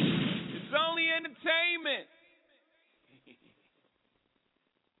 It's only entertainment.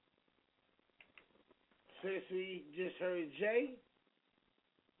 Since we just heard Jay,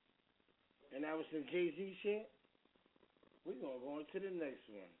 and that was some Jay-Z shit, we're going to go on to the next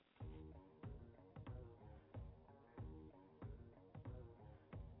one.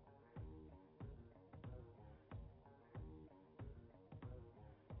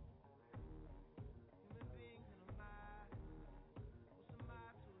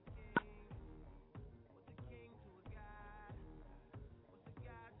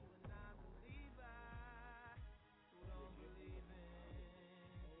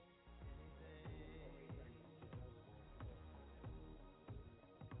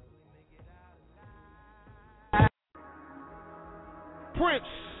 Prince.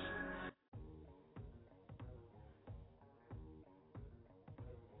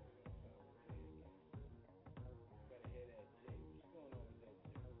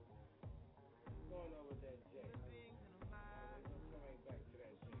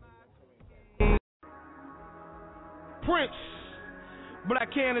 Prince.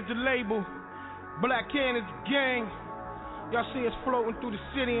 Black Can is the label. Black Can is the gang. Y'all see us floating through the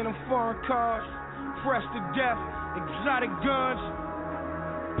city in them foreign cars. Fresh to death. Exotic guns.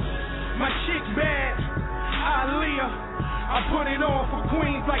 My chick bad, Aaliyah. I put it on for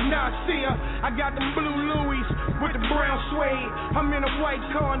queens like Nasir. I got them blue Louis with the brown suede. I'm in a white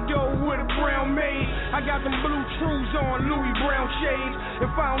condo with a brown maid. I got them blue trues on, Louis Brown shades.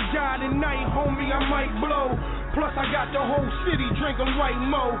 If I don't die tonight, homie, I might blow. Plus I got the whole city drinking white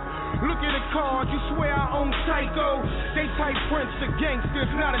mo. Look at the cars, you swear I own Psycho. They type Prince the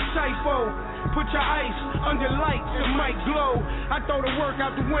gangsters, not a typo. Put your ice under lights, it might glow. I throw the work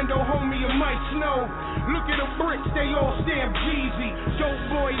out the window, homie, it might snow. Look at the bricks, they all stamp Jeezy. Dope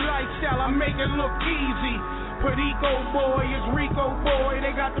boy lifestyle, I make it look easy. Perico boy is Rico boy.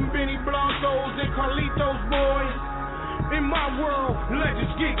 They got them Benny Blancos and Carlitos boys. In my world,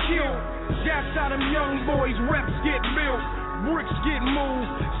 legends get killed. That's how them young boys, reps get built. Bricks get moved,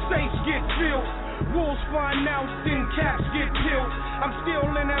 safes get filled. Wolves find out, then caps get peeled. I'm still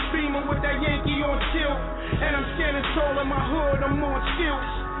in that Beamer with that Yankee on tilt. And I'm standing tall in my hood, I'm on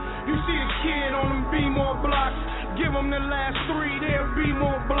stilts. You see the kid on them B-more blocks. Give him the last 3, there'll be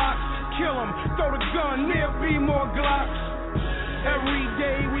more blocks. Kill him, throw the gun, there'll be more glocks. Every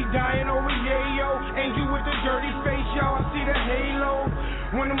day we dying over yayo. And you with the dirty face, y'all, I see the halo.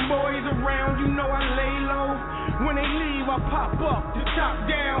 When them boys around, you know I lay low. When they leave, I pop up, the top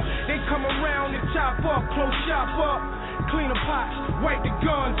down. They come around and chop up, close shop up. Clean the pots, wipe the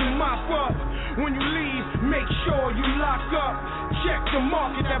guns and mop up. When you leave, make sure you lock up. Check the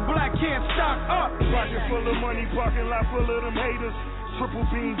market, that black can't stock up. Pocket full of money, parking lot full of them haters. Triple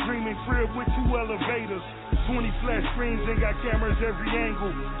beam dreaming crib with 2 elevators. 20 flash screens and got cameras every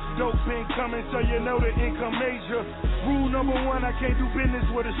angle. Dope been coming, so you know the income major. Rule number 1, I can't do business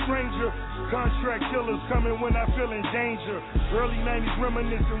with a stranger. Contract killers coming when I feel in danger. Early 90s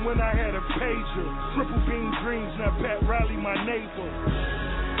reminiscing when I had a pager. Triple beam dreams, now Pat Riley my neighbor.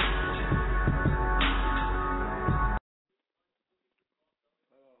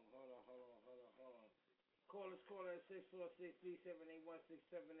 Call at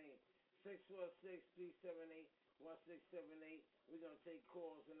 646-378-1678. 646-378-1678. We're going to take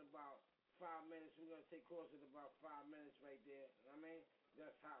calls in about 5 minutes. We're going to take calls in about 5 minutes right there. You know what I mean?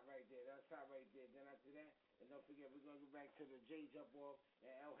 That's hot right there. That's hot right there. Then after that, and don't forget, we're going to go back to the J jump off,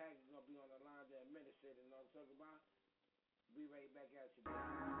 and L Haggood going to be on the line to administrate. You know what I'm talking about? Be right back at you, baby.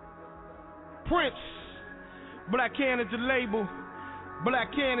 Prince. Black Can is the label.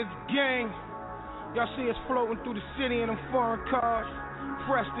 Black Can is the gang. Y'all see us floating through the city in them foreign cars.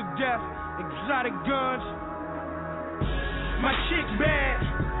 Fresh to death, exotic guns. My chick bad,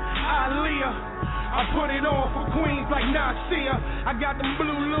 Aaliyah. I put it on for queens like Nasir. I got them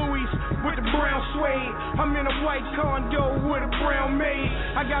blue Louis with the brown suede. I'm in a white condo with a brown maid.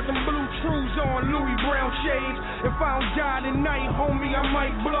 I got them blue trues on, Louis Brown shades. If I don't die tonight, homie, I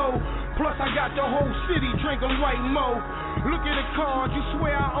might blow. Plus I got the whole city drinking white mo. Look at the cars, you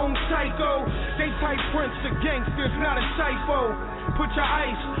swear I own Psycho. They type Prince to gangsters, not a typo. Put your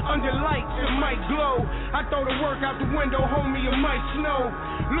ice under lights, it might glow. I throw the work out the window, homie, it might snow.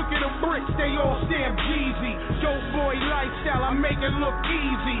 Look at the bricks, they all stamp Jeezy. Dope boy lifestyle, I make it look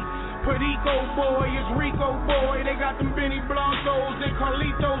easy. Perico boy is Rico boy. They got them Benny Blancos and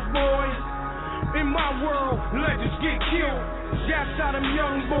Carlitos boys. In my world, legends get killed. That's how them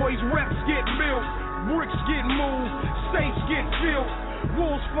young boys reps get built. Bricks get moved, safes get filled.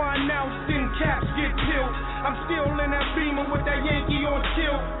 Wolves find out, then caps get peeled. I'm still in that Beamer with that Yankee on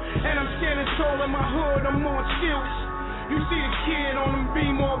tilt. And I'm standing tall in my hood, I'm on stilts. You see the kid on them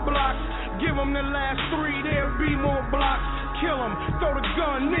B-more blocks. Give him the last 3, there'll be more blocks. Kill him, throw the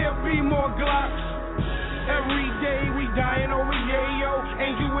gun, there'll be more glocks. Every day we dying over yayo.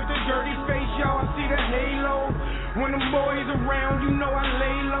 And you with the dirty face, y'all, I see the halo. When them boys around, you know I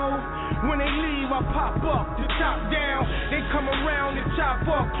lay low. When they leave, I pop up, the top down. They come around and chop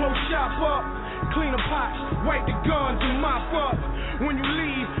up, close shop up. Clean the pots, wipe the guns and mop up. When you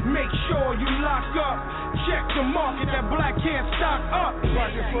leave, make sure you lock up. Check the market, that black can't stock up.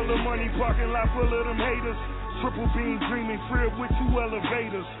 Pocket full of money, parking lot full of them haters. Triple beam dreaming crib with 2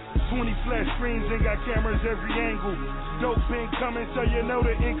 elevators. 20 flash screens and got cameras every angle. Dope been coming, so you know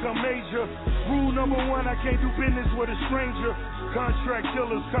the income major. Rule number 1, I can't do business with a stranger. Contract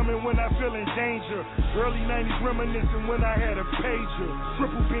killers coming when I feel in danger. Early 90s reminiscing when I had a pager.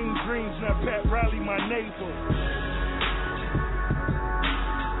 Triple beam dreams, now Pat Riley my neighbor.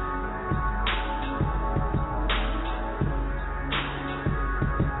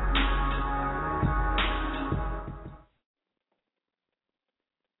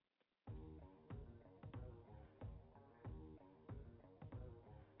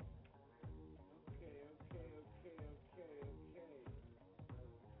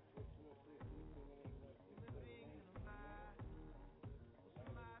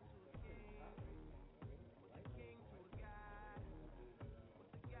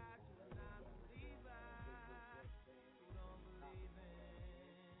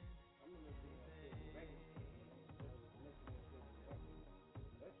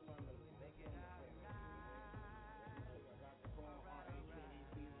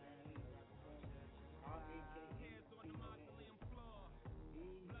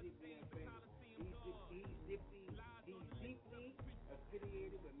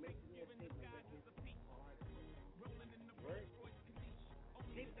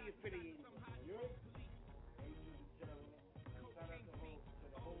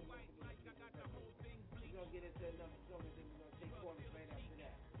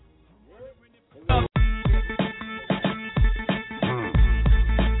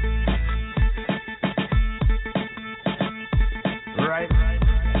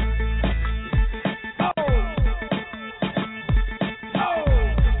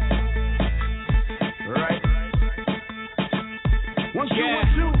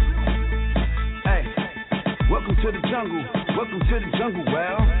 jungle,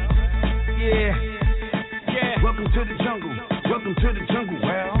 well. Yeah. Welcome to the jungle. Welcome to the jungle,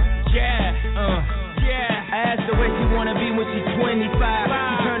 well. I asked her where she wanna be when she's 25.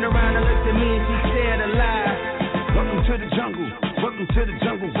 She turned around and looked at me and she said alive. Welcome to the jungle. Welcome to the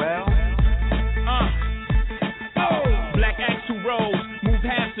jungle, well. Black axle rolls, move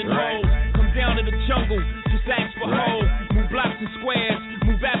halves and hoes. Come down to the jungle, just ask for hoes. Move blocks and squares,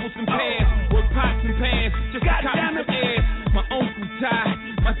 move apples and pears. Work pots and pans, just to copy some airs. My uncle died,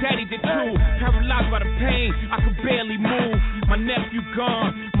 my daddy did too. Paralyzed by the pain, I could barely move. My nephew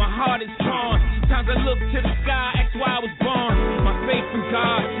gone, my heart is torn. Sometimes I look to the sky, ask why I was born. My faith in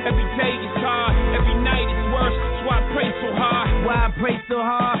God, every day is hard, every night is worse. That's why I pray so hard. Why I pray so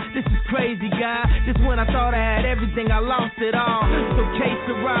hard? This is crazy, God. This when I thought I had everything, I lost it all. So case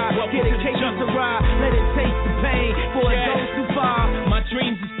to ride, get a case to ride. Let it taste the pain, before it goes too far. My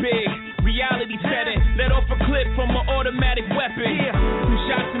dreams is big, reality setting. Let off a clip from an automatic weapon. Two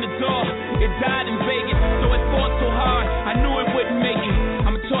shots in the door, it died in Vegas. So it fought so hard, I knew it wouldn't make it.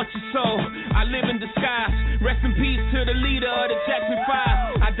 I'm a tortured soul, I live in disguise. Rest in peace to the leader of the Jackson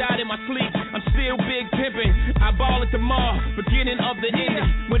 5. I died in my sleep, I'm still big pimping. I ball at the mall, beginning of the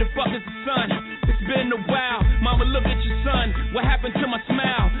ending. Where the fuck is the sun? It's been a while. Mama, look at your son. What happened to my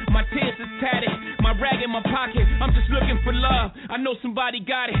smile? My tears is tatted, my rag in my pocket. I'm just looking for love. I know somebody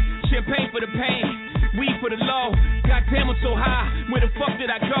got it. Champagne for the pain, weed for the low. Goddamn, I'm so high. Where the fuck did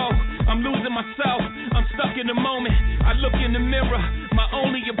I go? I'm losing myself. I'm stuck in the moment. I look in the mirror, my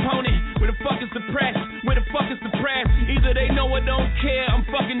only opponent. Where the fuck is the press? Where the fuck is the press? Either they know or don't care. I'm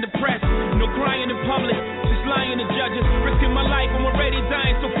fucking depressed. No crying in public, just lying to judges. Risking my life, I'm already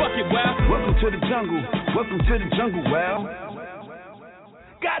dying, so fuck it, well. Welcome to the jungle. Welcome to the jungle, well.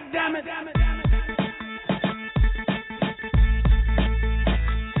 God damn it.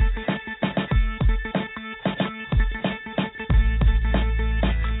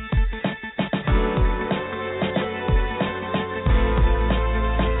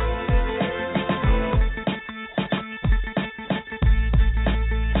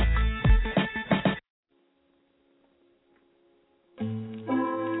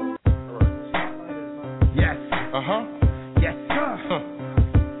 Yes, sir.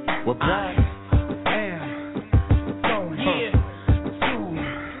 We're back.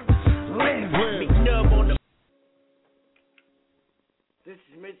 This is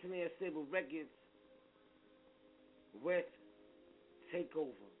Mentally Unstable Records with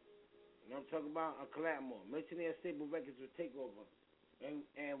Takeover. You know what I'm talking about? A collab more. Mentally Unstable Records with Takeover. And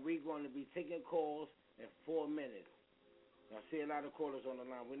we're going to be taking calls in 4 minutes. I see a lot of callers on the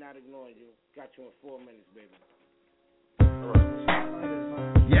line. We're not ignoring you. Got you in 4 minutes, baby.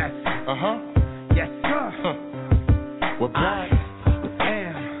 Yes. Yes, sir. We're back.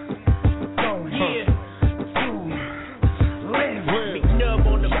 McNub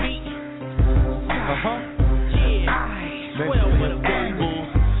on the beat. Yeah. 12 with a bang.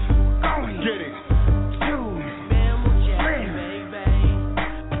 Get it.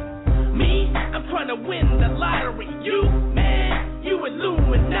 Me, I'm trying to win the lottery. You, man, you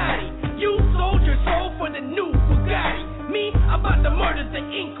Illuminati. You sold your soul for the new Bugatti. Me, I'm about to murder the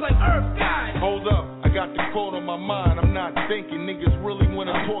Inkling Earth guy. Hold up, I got the quote on my mind. I'm not thinking. Niggas really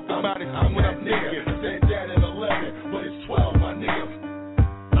wanna talk about it. I'm when I'm thinking. Said that at 11, but it's 12, my nigga.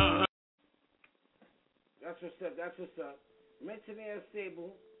 That's what's up. Mentally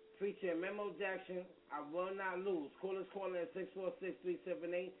Unstable, featuring Memo Jackson. I will not lose. Callers calling at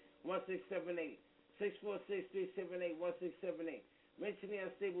 646-378-1678. 646-378-1678. Mentally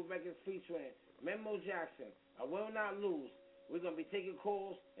Unstable Records featuring Memo Jackson. I will not lose. We're going to be taking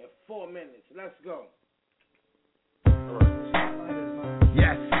calls in 4 minutes. Let's go.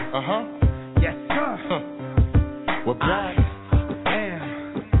 Yes. Yes, sir. We're back.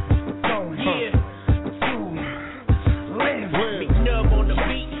 McNub on the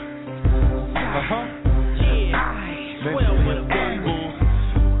beat. Yeah. 12 with a bang.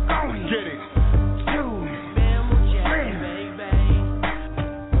 Get it.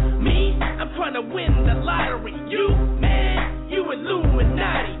 Me, I'm trying to win the lottery. You, man, you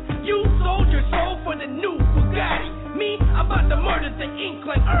Illuminati. You sold your soul for the new Bugatti. Me, I'm about to murder the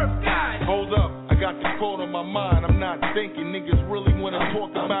Inkling Earth guy. Hold up, I got the quote on my mind. I'm not thinking. Niggas really wanna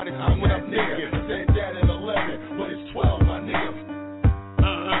talk about it. I'm when I'm thinking. Said that at 11, but it's 12, my nigga.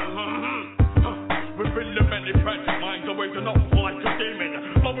 We've been the many friends, minds are waking up like a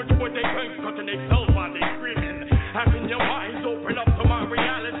demon. Flowing to what they think, cutting they fell while they screaming. Having your minds open up to my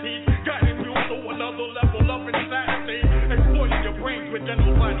reality, guiding you to another level of insanity. Exploiting your brains with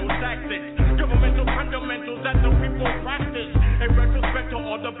gentle final tactics. Governmental fundamentals that the people practice. In retrospect to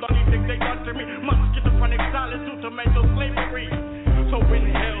all the bloody things they done to me. My schizophrenic solitude to mental slavery.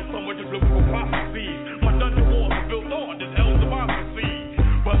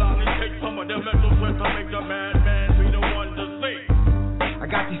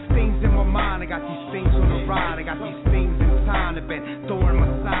 by my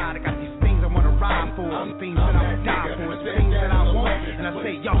side. I got these things I wanna ride for, some things that I would die for, some things that I want. And I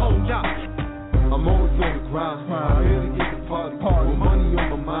say, yo, hold up. I'm always on the grind. I'm here to get the party with money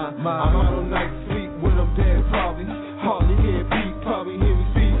on my mind. I'm out on night sleep when I'm dead, probably. Hardly hear beat, probably hear me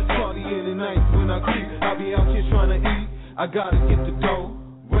speak. Party in the night when I creep. I be out here trying to eat. I gotta get the dough.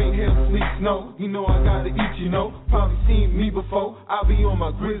 Rain, hail, sleet, snow. You know I gotta eat, you know. Probably seen me before. I be on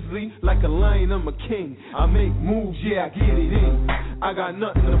my grizzly like a lion, I'm a king. I make moves, yeah, I get it in. I got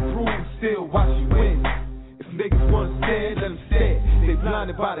nothing to prove, still watch you win. Niggas once said, let them stare. They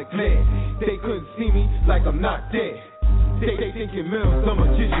blinded by the glare. They couldn't see me like I'm not there. They thinking Mills, a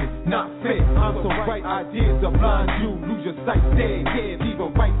magician, not fair. I'm so right, ideas are blind you, lose your sight there. Yeah,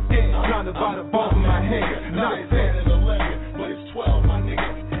 even right there, blinded by the ball of my head. Not fair. 11, but it's 12, my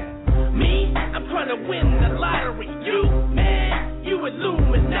nigga. Me, I'm trying to win the lottery. You, man, you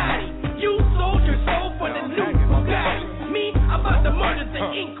Illuminati. You sold your soul for the new Bugatti. Me, I'm about to murder the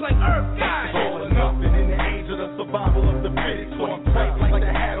ink like Earth guys. All or nothing in the age of the survival of the fittest. So I'm tight like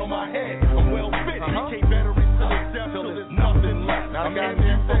the hat on my head. I'm well fitted. Can't veterans to the death till there's nothing left. I'm in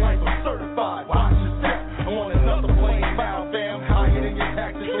here for life. I'm certified. Watch your step. I'm on another plane bound, fam. Higher than your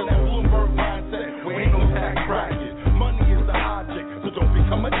taxes on that Bloomberg mindset. We ain't no tax bracket. Money is the object, so don't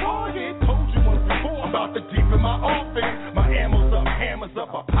become a target. Told you once before. I'm about to deepen my offense. My ammo's up, hammers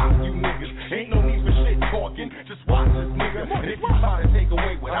up. I pop you niggas. Ain't no need for shit talking. Just watch this nigga. And if you try to take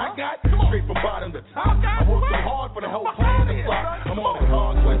away what I got, straight from bottom to top, I work so hard for the whole plan to flop. I'm on a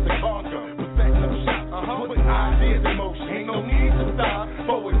conquest to conquer. Perfect no shot. Putting ideas in motion. Ain't no need to stop.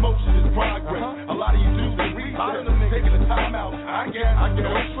 Forward motion is progress. A lot of you dudes are research. Taking the time out. I get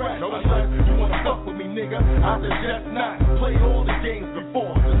no stress. Unless you wanna fuck with me, nigga, I suggest not. Play all the games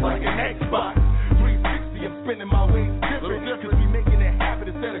before, just like an Xbox. 360, I'm spinning my ways different. Cause we making it happen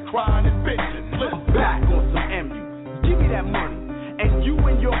instead of crying and bitching. I'm back on some MU. Give me that money. And you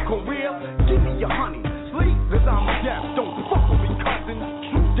and your career, give me your honey. Sleep, cause I'm deaf. Don't fuck with me, cousin.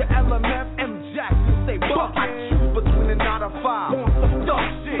 True to LMF, M. Jackson, say fuck. I choose between a 9 or 5. On some dumb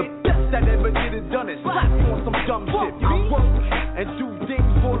shit. The best that ever did it done it. Slap you on some dumb shit. I work and do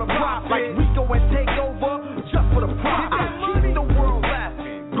things for the profit. Like Rico and take over just for the profit. Keep the world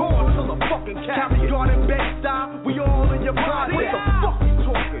laughing. Go on to the fucking cabinet. Garden bed style, we all in your body. What the fuck you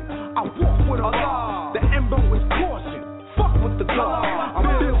talking? I walk with a law. The ember is caution. Fuck with the God. I'm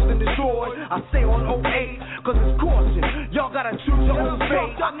building the droid. I say on 08, cause it's caution. Y'all gotta choose your own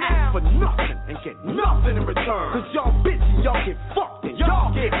fate. I ask for nothing and get nothing in return. Cause y'all bitches, y'all get fucked and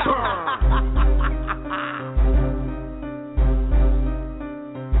y'all get burned.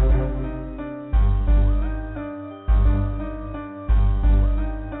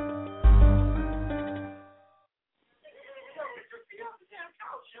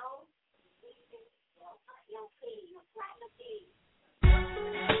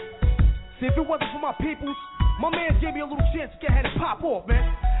 See, if it wasn't for my peoples, my man gave me a little chance to get ahead and pop off, man.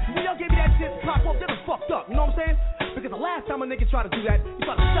 When y'all gave me that chance to pop off, that was fucked up, you know what I'm saying? Because the last time a nigga tried to do that, he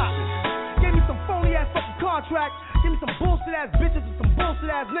tried to stop me. Gave me some phony ass fucking contract, gave me some bullshit ass bitches and some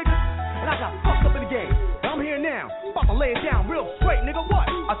bullshit ass niggas, and I got fucked up in the game. But I'm here now, about to lay it down real straight, nigga, what?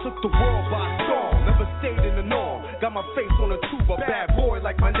 I took the world by storm, never stayed in the norm. Got my face on a tube, a bad boy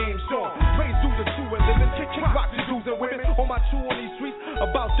like my name's Sean. Raised through the two and living, kick rock the dudes and women. On my true on these streets,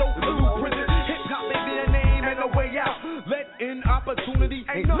 about dope, the new prison. Hip hop may be a name and a way out. Let in opportunity,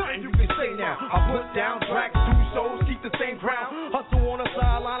 ain't nothing you can say now. I put down tracks, do shows, keep the same ground. Hustle on the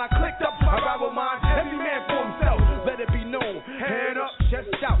sideline, I clicked up, I rival mine. Every man for himself, let it be known. Head up,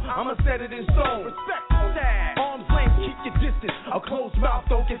 chest out, I'ma set it in stone. Respect the staff, arms length, keep your distance. A closed mouth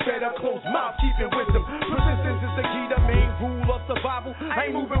don't get fed, a closed mouth keep it wisdom. Persistence is the key, the main rule of survival. I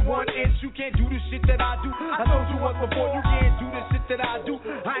ain't moving 1 inch, you can't do the shit that I do. I told you once before, you can't do the shit that I do.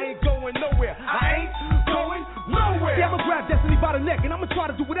 I ain't going nowhere, I ain't going nowhere. Yeah, I'ma grab destiny by the neck and I'ma try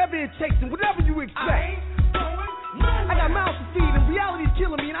to do whatever it takes and whatever you expect. I ain't going nowhere. I got mouths to feed and reality's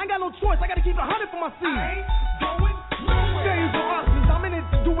killing me and I ain't got no choice. I gotta keep 100 for my seed. I ain't going nowhere. Millions of options, I'm in it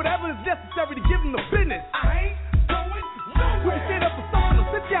to do whatever is necessary to give them the business. I ain't going nowhere. We can stand up for something or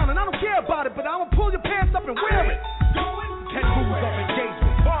sit down and I don't care about it, but I'ma pull your pants up and wear it. 10 rules of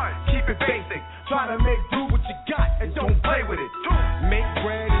engagement. Fine, keep it basic. Try to make do what you got and don't play with it. Make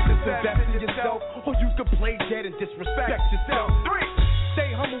bread and just invest in yourself, or you can play dead and disrespect yourself. 3.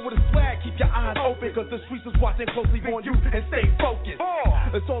 Stay humble with a swag, keep your eyes open, cause the streets is watching closely on you and stay focused.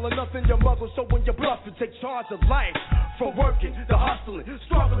 4. It's all or nothing, your mother showing your bluff and take charge of life. From working, to hustling,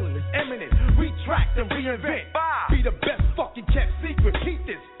 struggling is imminent. Retract and reinvent. 5. Be the best fucking kept secret. Keep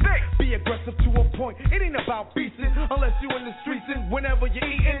this. 6. Be aggressive to a point. It ain't about beasting unless you in the streets and whenever you're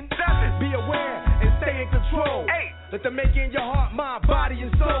eating. 7. Be aware and stay in control. 8. Let them make in your heart, mind, body,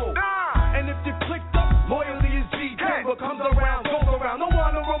 and soul. And if you clicked up, loyalty is G. What comes around, goes around. No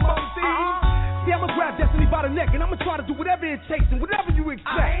one no remote see. See, I'ma grab destiny by the neck, and I'ma try to do whatever it takes and whatever you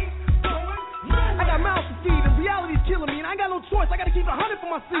expect. I got mouths to feed, and reality's killing me, and I ain't got no choice. I gotta keep 100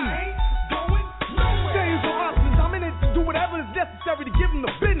 for my seed. Saying for options, I'm in it to do whatever is necessary to give them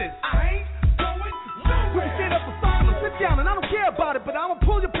the business. You can stand up for something or sit down, and I don't care about it, but I'ma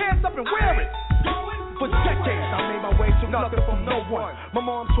pull your pants up and wear it. For decades, I made my way to nothing from no one. My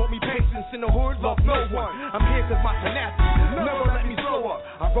mom taught me patience in the hood, love no one. I'm here cause my tenacity never let me slow up.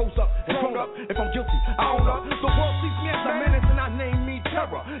 I rose up and grown up. If I'm guilty, I own up. The world sees me as a menace and I name me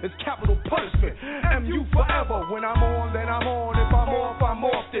terror. It's capital punishment. MU forever. When I'm on, then I'm on. If I'm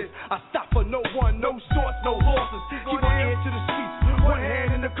off this. I stop for no one, no source, no losses. Keep my ear to the streets, one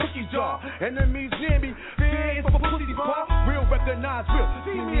hand in the cookie jar. Enemies near me, fear is for pussy bar. Real recognize real.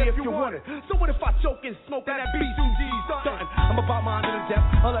 See me if you want it. So what if I choke and smoke and that B2G's stunting? I'm about mine to the death,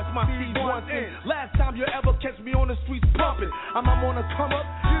 unless my seed one's in. Last time you ever catch me on the streets pumping, I'm on a come up.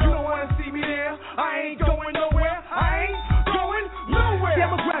 You don't wanna see me there. I ain't going nowhere. I ain't going nowhere.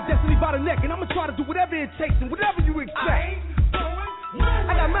 Yeah, I'ma grab destiny by the neck, and I'ma try to do whatever it takes and whatever you expect.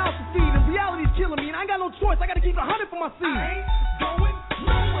 I got mouths to feed, and reality's killing me, and I ain't got no choice. I gotta keep 100 for my seed.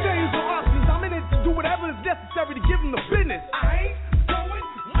 Saying for options, I'm in it to do whatever is necessary to give them the business.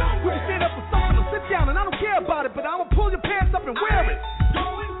 You can stand up for something or sit down, and I don't care about it, but I'ma pull your pants up and wear it.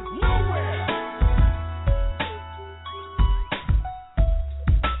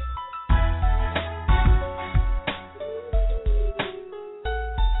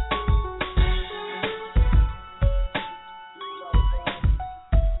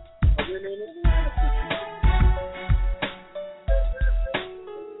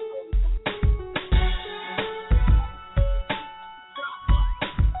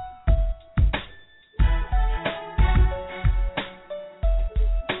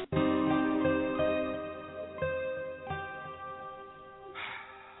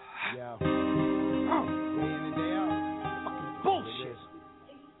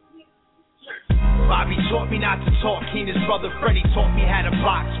 Bobby taught me not to talk, Keenan's brother Freddie taught me how to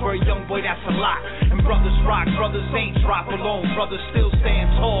box. For a young boy that's a lot. And brothers rock, brothers ain't drop alone. Brothers still stand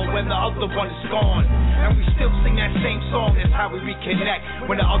tall when the other one is gone. And we still sing that same song, that's how we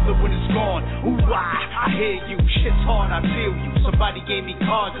reconnect when the other one is gone. Ooh, I hear you, shit's hard, I feel you. Somebody gave me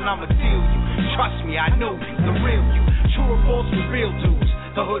cards and I'ma deal you. Trust me, I know you, the real you. True or false with real dudes.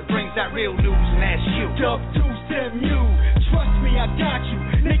 The hood brings that real news and that's you. Dub Deuce, them you. Trust me, I got you.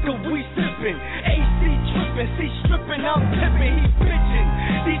 Nigga, we sippin'. AC trippin', C strippin', I'm pippin', he bitchin'.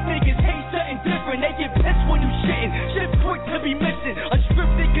 These niggas hate something different. They get pissed when you shittin'. Shit quick to be missing. A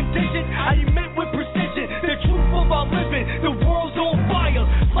scripted condition, I emit with precision. The truth of our living, the world's on fire.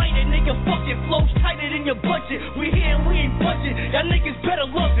 Light a nigga, fucking flows tighter than your budget. We here and we ain't budget. Y'all niggas better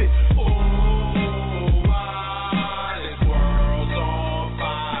love it.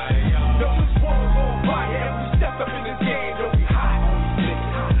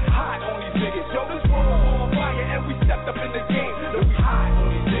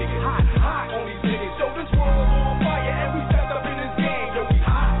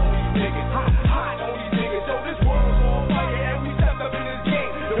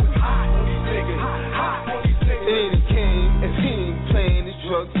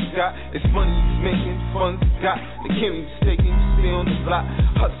 It's money he's making, funds he's got. They can't be mistaken, you stay on the block.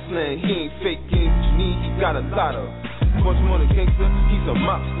 Hustling, he ain't faking what you need, he got a lot of. Much more than gangster, he's a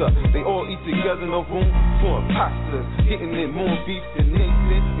mobster. They all eat together, no room for imposters. Getting it more beef than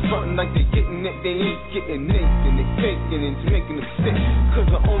Nathan. It's frontin' like they getting it, they ain't getting Nathan. They faking it, making them sick.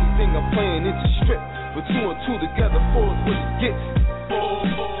 Cause the only thing I'm playing is a strip. But 2 and 2 together, 4 is what it gets.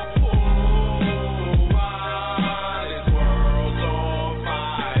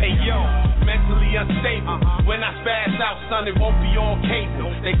 Mentally unstable. When I spaz out, son, it won't be on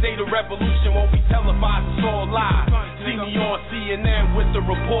cable. They say the revolution won't be televised, it's all live. See me on CNN with the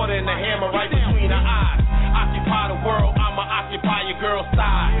reporter and the hammer right between the eyes. Occupy the world, I'ma occupy your girl's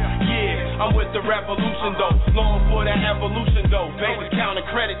side. Yeah, I'm with the revolution though. Long for that evolution though. Baby counting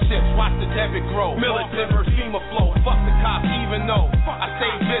credit chips, watch the debit grow. Militant versus FEMA flow. Fuck the cops, even though I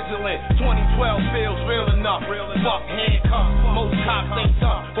stay vigilant. 2012 feels real enough. Fuck handcuffs, most cops ain't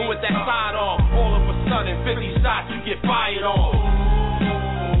tough. But with that sidearm, all of a sudden 50 shots you get fired on.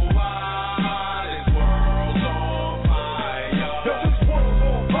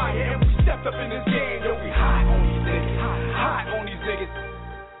 Up in this game, yo, we hot on these niggas, hot on these niggas.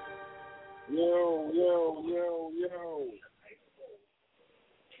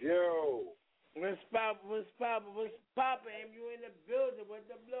 Yo. What's poppin'? You in the building with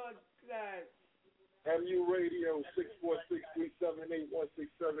the blood clot. MU Radio,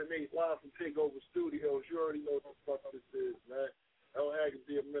 646-378-1678, live from Takeover Studios. You already know what the fuck this is, man. L. Haggood,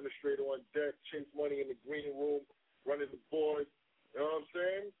 the administrator on deck, Chase Money in the green room, running the board. You know what I'm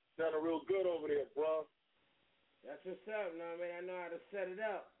saying? Sounding real good over there, bro. That's what's up, you know what I mean? I know how to set it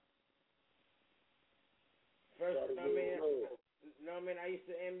up. First, you know what I mean? I used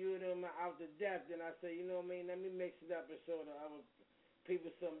to MU them out to death, then I said, you know what I mean? Let me mix it up and show the other people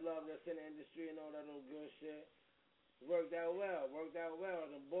some love that's in the industry and all that little good shit. Worked out well.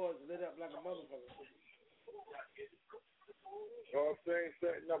 The boards lit up like a motherfucker. You know what I'm saying?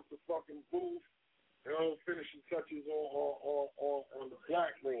 Setting up the fucking booth, you know, finishing touches on the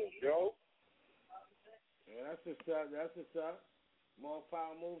black room, yo. Yeah, that's what's up. More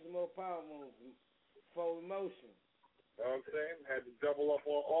power moves. Forward motion. You know what I'm saying? Had to double up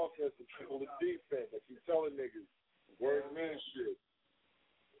on offense and triple the defense. I keep telling niggas. Word man shit.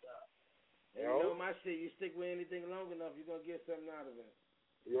 And you know my shit, you stick with anything long enough, you're going to get something out of it.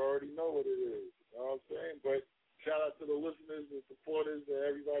 You already know what it is. You know what I'm saying? But shout out to the listeners and supporters and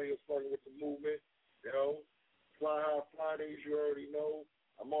everybody who's fucking with the movement. You know, Fly High Fridays, you already know.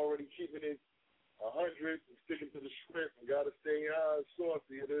 I'm already keeping it 100 and sticking to the script and got to stay high and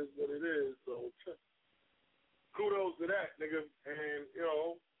saucy. It is what it is. So kudos to that, nigga. And, you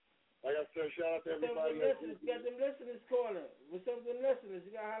know, like I said, shout out to everybody. Got them listeners calling. What's up with them listeners?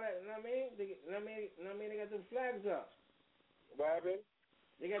 You got to holler, you know what I mean? They got them flags up. What happened?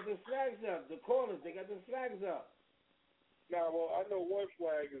 They got them flags up. The callers, they got them flags up. Nah, well, I know one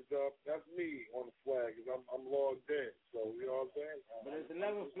flag is up. That's me on the flag, because I'm logged in. So, you know what I'm saying? But it's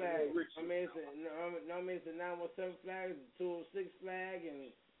another flag. I mean, it's a 917 flag, it's a 206 flag,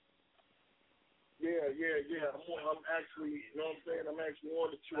 and... Yeah. I'm actually, you know what I'm saying? I'm actually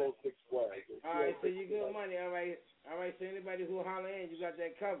on the 206 flag. All right, so you get money. All right. So anybody who holler in, you got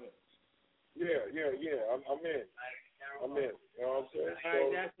that covered. Yeah. I'm in. You know what I'm saying? All right,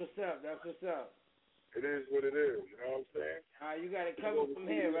 that's what's up. It is what it is. You know what I'm saying? All right, you got it covered from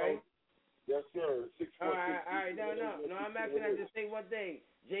here, right? Yes, sir. 646. All right. No. I'm asking that to say one thing.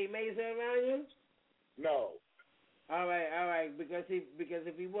 Jay Mason around you? No. All right, because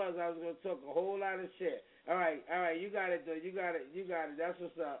if he was, I was gonna talk a whole lot of shit. All right, you got it though. You got it. That's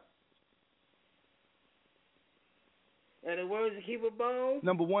what's up. And the words to keep it bones.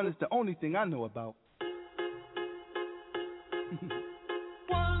 Number one is the only thing I know about.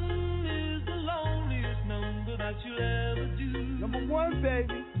 One is the loneliest number that you'll ever do. Number one,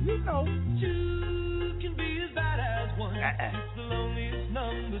 baby, you know. Two can be as bad as one. It's the loneliest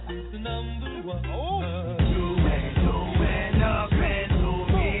number since the number one.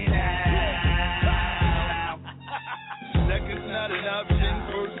 Second's not an option.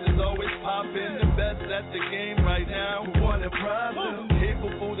 First is always popping. The best at the game right now. What a problem.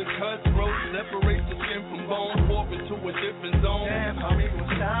 Capable to cut throat, separate the skin from bone, warp into a different zone. Damn, how we gon'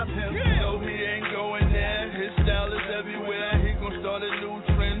 stop him? No, he ain't going there. His style is everywhere. He gon' start a new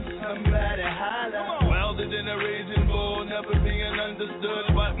trend. Somebody holla. Wilder than a raging bull, never being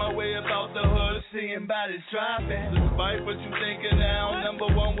understood. Fight my way about the hood, seeing bodies dropping. Despite what you thinking now,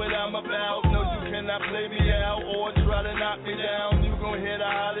 number one what I'm about. No, you cannot play me out or try to knock me down. You gon' hear the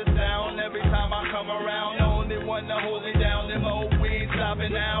hottest sound every time I come around. The only one to hold it down, them old weeds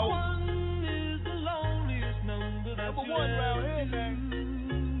stopping out. One is the loneliest number that Number one round here,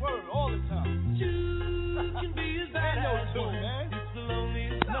 man. Word all the time. Two can be as bad as one. Man. It's the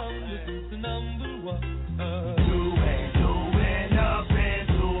loneliest number since the number one. Two ain't doing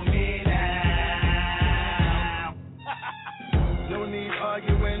nothing to me now. No need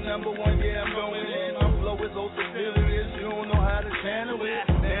arguing, number one, yeah, I'm going in. My flow is so superior, you don't know how to handle it.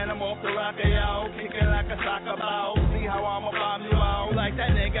 Man, I'm off the rocker, y'all, kicking like a soccer ball. See how I'ma bomb you out, like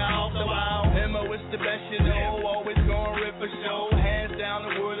that nigga off the wall. Emma, it's the best you know, always gonna rip a show. Hands down,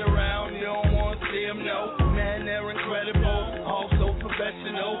 the word around, you don't wanna see them, no. Man, they're incredible, also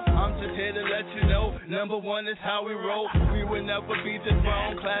professional. I'm just here to let you know, number one is how we roll. We will never beat the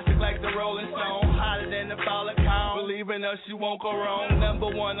throne, classic like the Rolling Stone. Hotter than the Follow Count, believe in us, you won't go wrong. Number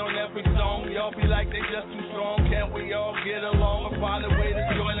one on every song, y'all be like they just too strong. Can't we all get along and find a way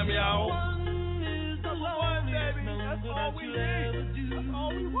to join them, y'all? One is the loneliest number that you'll ever do. That's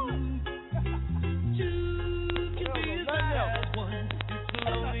all we want. Two can be as bad as one. It's the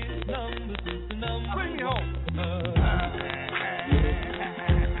loneliest number since the number. Bring me home.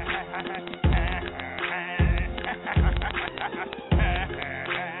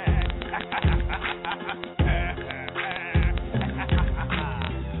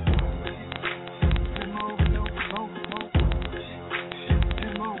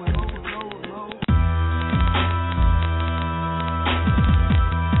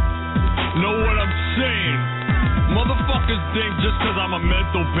 Know what I'm I'm a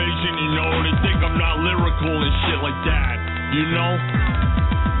mental patient, you know. They think I'm not lyrical and shit like that, you know?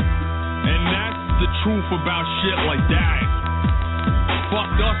 And that's the truth about shit like that.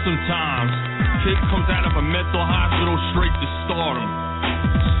 Fucked up sometimes. Kid comes out of a mental hospital straight to stardom.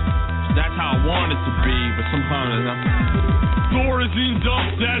 That's how I want it to be, but sometimes it's not. Thorazine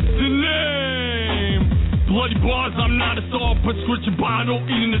Duff, that's the name. Bloody bars, I'm not a star, prescription bottle.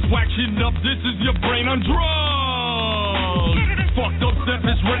 Eating this whack shit up, this is your brain on drugs. Fucked up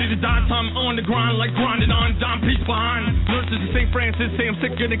steppers, ready to die. Time on the grind, like grinding on dime piece behind. Nurses in St. Francis say I'm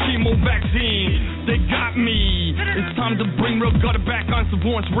sick of the chemo vaccine. They got me. It's time to bring real gutter back on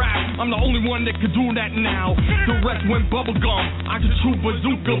Savant's rap. I'm the only one that can do that now. The rest went bubblegum. I can chew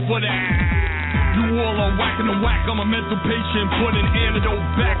bazooka for that. You all are whacking the whack. I'm a mental patient, put an antidote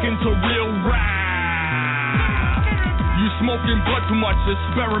back into real rap. You smoking blood too much,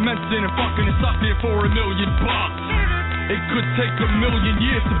 experimenting and fucking and sucking for $1 million. It could take 1 million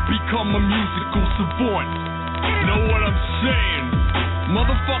years to become a musical savant. Know what I'm saying?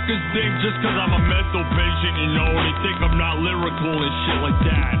 Motherfuckers think just cause I'm a mental patient, you know, they think I'm not lyrical and shit like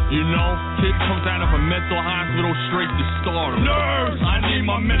that, you know? Kid comes out of a mental hospital straight to stardom. Nurse, I need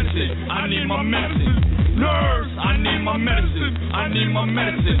my medicine, I need my medicine. Nurse, I need my medicine, I need my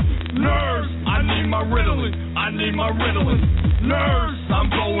medicine. Nurse, I need my Ritalin, I need my Ritalin. Nurse,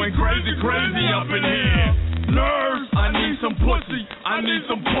 I'm going crazy, crazy up in here. Nurse, I need some pussy, I need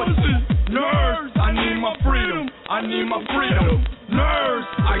some pussy. Nurse, I need my freedom, I need my freedom. Nurse,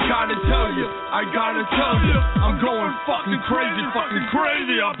 I gotta tell you, I'm going fucking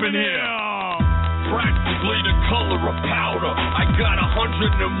crazy up in here. Practically the color of powder. I got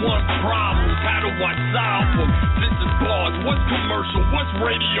 101 problems. How do I solve them? This is bars. What's commercial? What's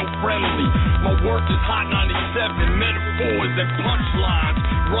radio friendly? My work is Hot 97 metaphors and punchlines.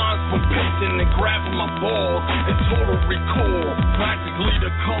 Rhymes from pacing and grabbing my balls and total recall. Practically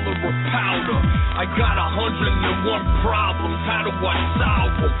the color of powder. I got 101 problems. How do I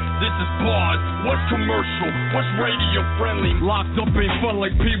solve them? This is bars. What's commercial? What's radio friendly? Locked up ain't fun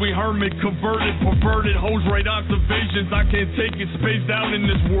like Pee Wee Herman. Converted, perverted, hose right observations. I can't take it, spaced out in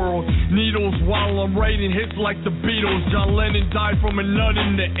this world. Needles while I'm writing hits like the Beatles. John Lennon died from a nut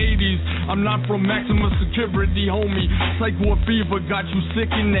in the 80s. I'm not from maximum security, homie. Psycho fever got you sick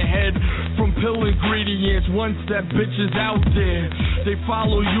in the head from pill ingredients. Once that bitch is out there, they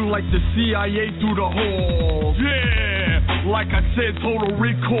follow you like the CIA through the halls. Yeah, like I said, total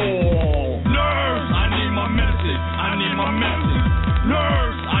recall. Nurse, I need my medicine, I need my medicine.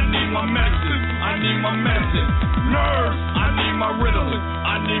 Nurse, I need my medicine, I need my medicine. Nurse, I need my Ritalin,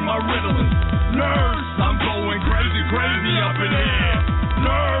 I need my Ritalin. Nurse, I'm going crazy up in here.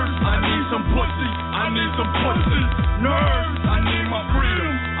 Nurse, I need some pussy, I need some pussy. Nurse, I need my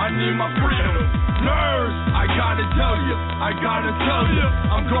freedom, I need my freedom. Nurse, I gotta tell you,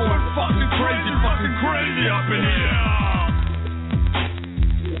 I'm going fucking crazy up in here.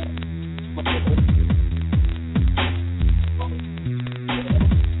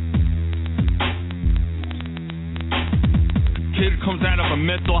 Kid comes out of a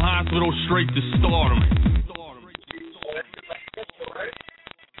mental hospital straight to stardom.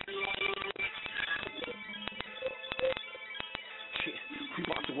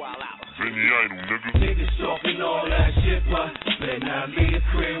 Niggas talking all that shit, but better not leave the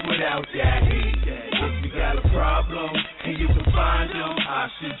crib without that heat. If you got a problem and you can find them, I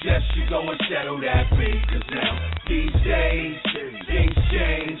suggest you go and settle that beat. Cause now, these days, things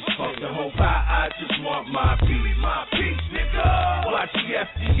change. Fuck the whole pie, I just want my peace, nigga. Watch the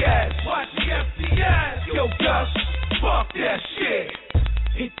FDS, Yo, Gus, fuck that shit.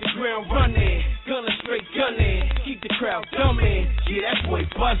 Hit the ground running, gunning straight gunning, keep the crowd dumbing, yeah that boy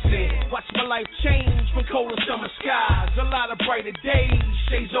buzzing. Watch my life change from cold and summer skies, a lot of brighter days,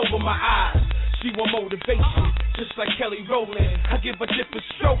 shades over my eyes. She want motivation, just like Kelly Rowland. I give her different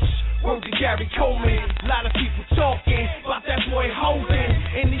strokes, word to Gary Coleman. A lot of people talking about that boy Hogan.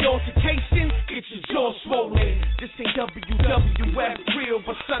 In the altercation, get your jaw swollen. This ain't WWF real,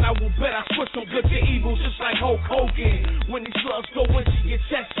 but son, I will bet I switch from good to evil, just like Hulk Hogan. When these slugs go into your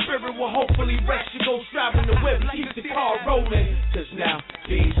chest, spirit will hopefully rest. You go driving the whip, keep the car rolling. Cause now,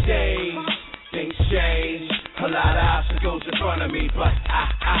 these days, things change. A lot of obstacles in front of me, but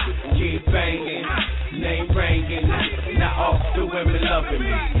I keep banging, name ringing. Not all the women loving me.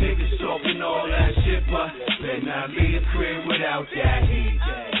 Niggas talking all that shit, but better not leave the crib without that heat.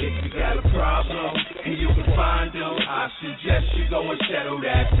 If you got a problem and you can find them, I suggest you go and settle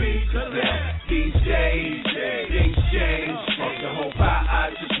that beat. Cause now these days, things change. Fuck the whole pie,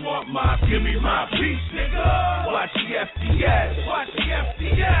 I just want give me my peace, nigga. Watch the FDS,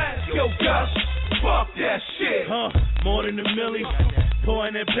 Yo, Gus, fuck that shit. More than a milli,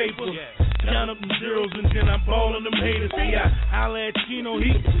 pouring that paper. Count up them zeros and then I ball on them haters. See, I holla at Chino,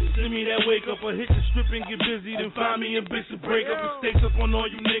 he send me that wake up. I hit the strip and get busy, then find me a bitch to break up. Mistakes up on all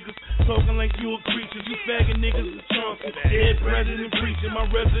you niggas, talking like you a creature. You faggot niggas is Johnson, dead president preaching. My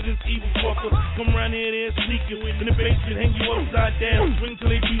residence evil fucker, come around here, they're sneaking. In the basement, hang you upside down, swing till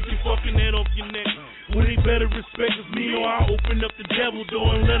they beat your fucking head off your neck. Well, they better respect us, me or I'll open up the devil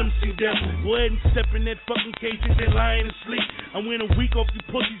door and let them see devil. Go ahead and step in that fucking cage if they're lying asleep. I win a week off you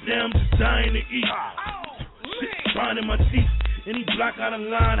pussies down, I'm just dying to eat. Shit, grinding my teeth. Any block out of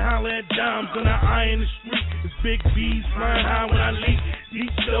line, holler at dimes on the eye in the street. It's big B's flying high when I leak.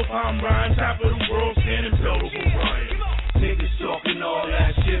 Deep self, I'm Ryan, top of the world, standing belt over Ryan. Niggas talking all that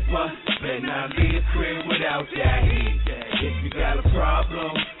shit, but better not leave the crib without that heat. If you got a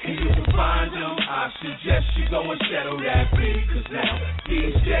problem and you can find them, I suggest you go and settle that beat. Cause now,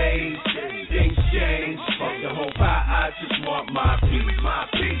 these days, things change. Fuck the whole pie, I just want my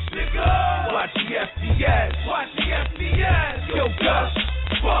piece, nigga. Watch the FBS, Yo, Gus,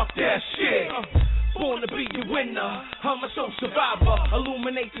 fuck that shit. Born to be a winner, I'm a soul survivor.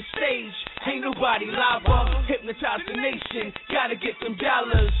 Illuminate the stage, ain't nobody lava. Hypnotize the nation, gotta get them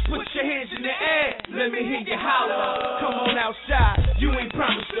dollars. Put your hands in the air, let me hear you holler. Come on outside, you ain't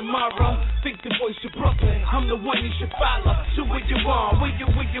promised tomorrow. Think the voice of Brooklyn, I'm the one you should follow. So where you on, where you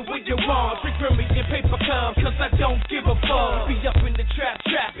on? Drink me in paper cups, cause I don't give a fuck. Be up in the trap,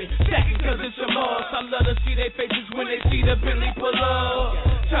 trapping, stacking cause it's a must. I love to see their faces when they see the Billy pull up.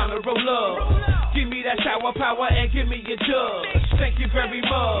 Time to roll up. Give me that shower power and give me your judge. Thank you very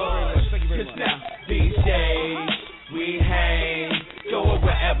much. Cause now, these days, we hang, go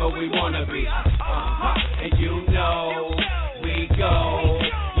wherever we wanna be. And you know, we go.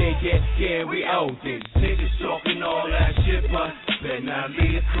 Yeah, we owe this. Niggas talking all that shit, but better not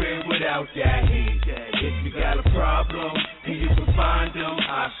leave the crib without that heat. If you got a problem and you can find them,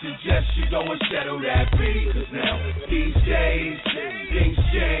 I suggest you go and settle that beat. Cause now, these days, things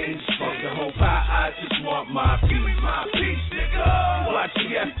change. Fuck the whole pie, I just want my piece, nigga. Watch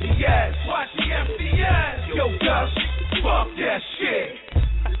the FBS, Yo, Gus, fuck that shit.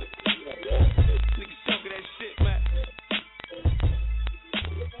 Niggas talking that shit, man.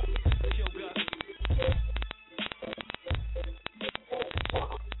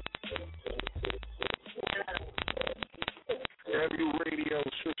 MU Radio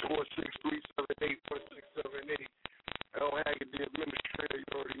 646-378-1678. L. Haggood, the Administratior. You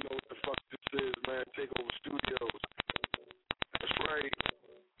already know what the fuck this is, man. Takeover Studios. That's right.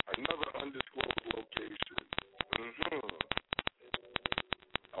 Another undisclosed location.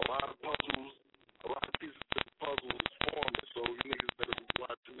 A lot of puzzles, a lot of pieces of the puzzle is forming, so you niggas better be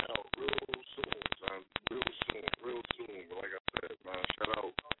watching out real soon, son. Real soon. But like I said, man, shout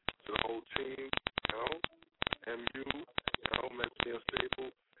out to the whole team, you know, MU, you know,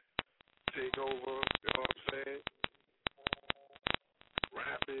 MentallyUnstable, Takeover, you know what I'm saying?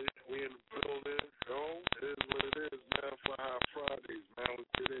 Rapid, we in the building, you know, it is what it is, man, for High Fridays, man.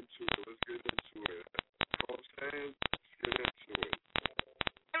 Let's get into it. You know what I'm saying? Let's get into it.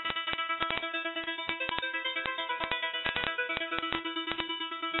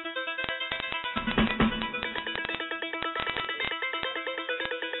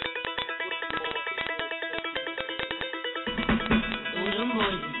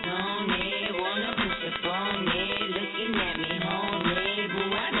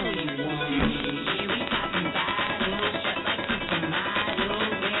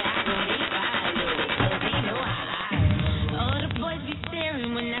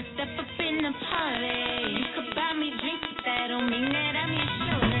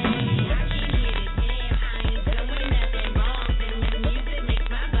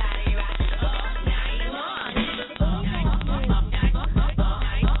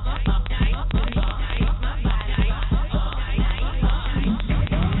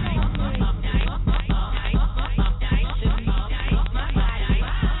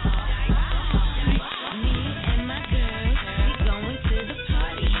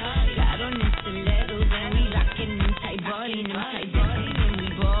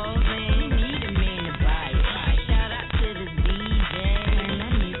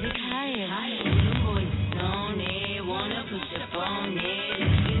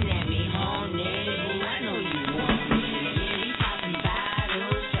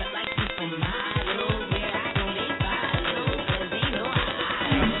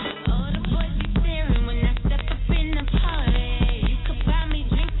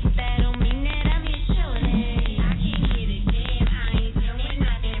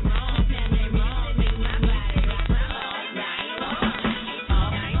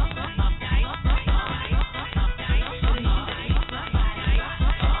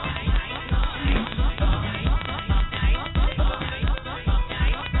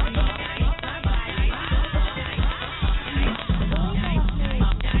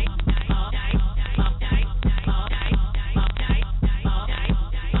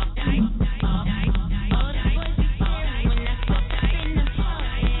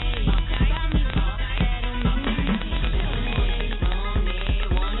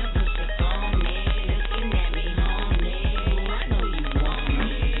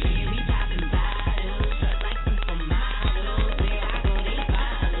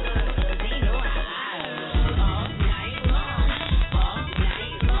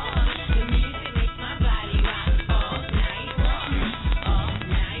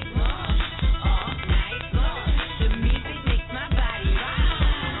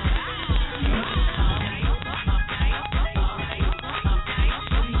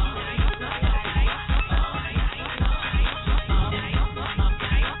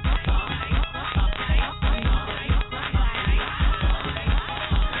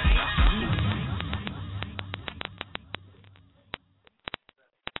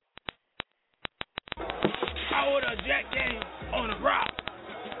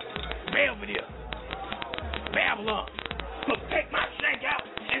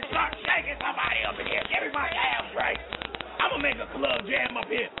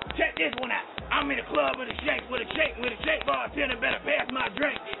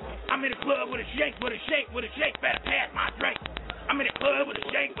 I'm in the club with a shake, better pass my drink. I'm in the club with a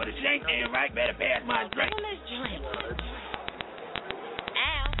shake, ain't right, better pass my drink.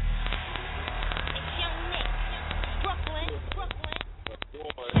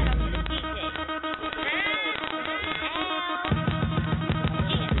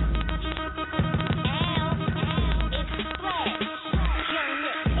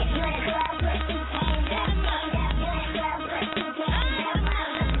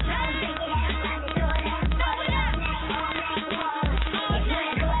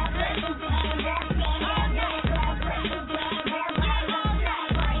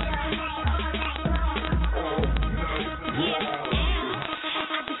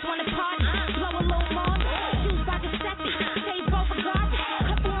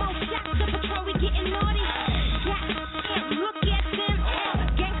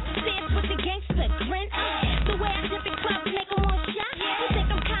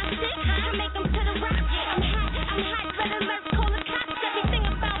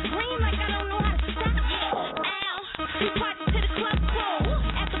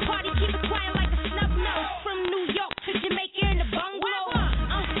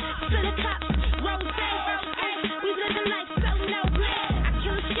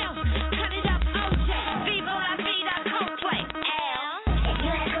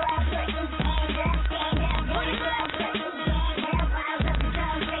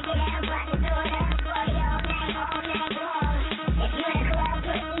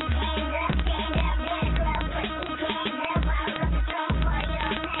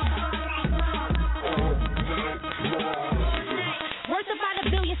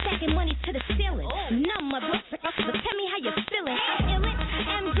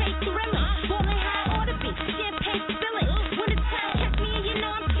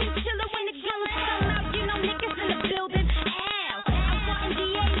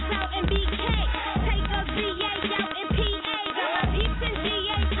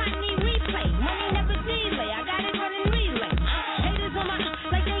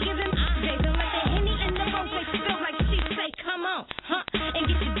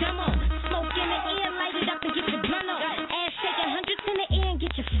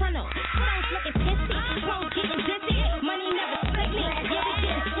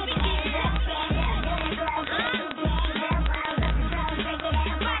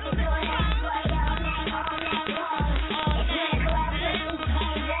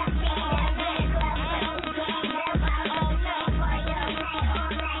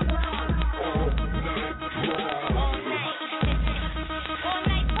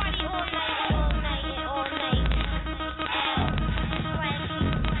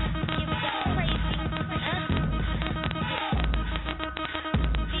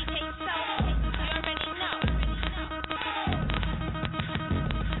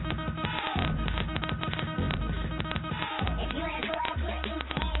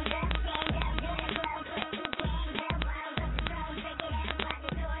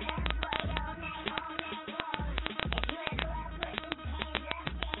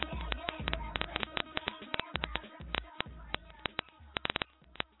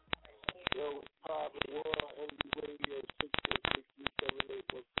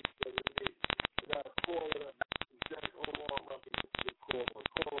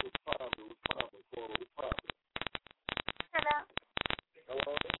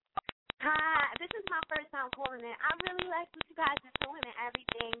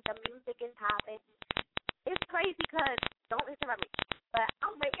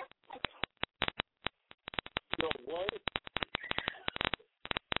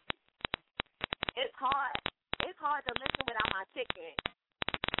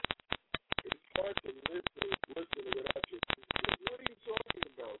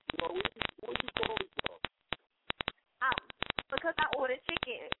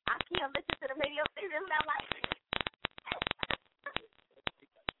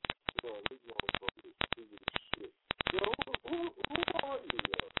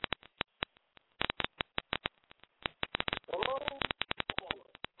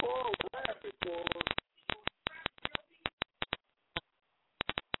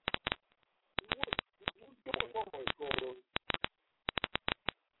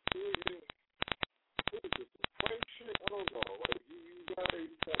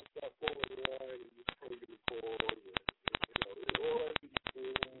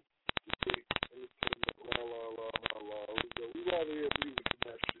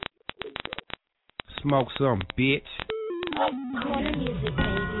 Smoke some, bitch.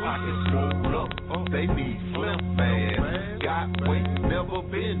 Pockets swole up, they be slim fast. Got weight, never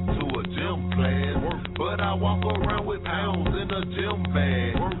been to a gym class. But I walk around with pounds in a gym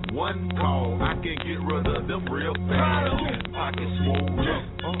bag. One call, I can get rid of them real fast. Pockets swole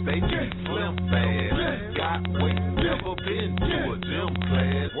up, they need slim fast. Got weight, never been to a gym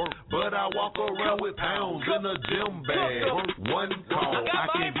class, but I walk around with pounds in a gym bag. One call, I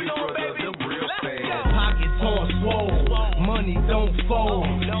can get rid of them real fast. Pockets all swole, money don't fold.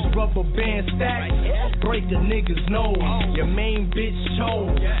 These rubber band stacks break a nigga's nose. Your main bitch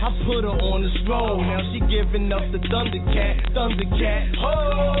chose, I put her on the stroll. Now she giving up the Thundercat.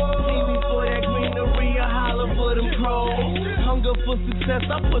 Oh, see me for that greenery, I holler for them crows. Hunger for success,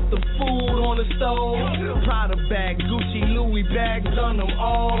 I put the food on the stove. Prada bag, Gucci, Louis bags on them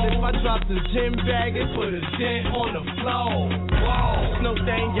all. If I drop the gym bag, it put a dent on the floor. Whoa, no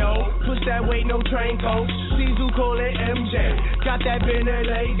thing, yo. Push that weight, no train coach. Caesar call it MJ. Got that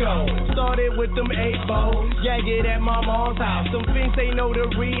Lego. Started with them 8 balls. Yeah, get at my mom's house. Some things they know the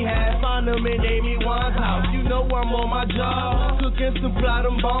rehab. Find them in Amy Wine's house. You know I'm on my job. Cooking some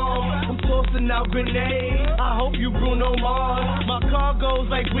them bombs. I'm tossing out grenades. I hope you Bruno Mars. My car goes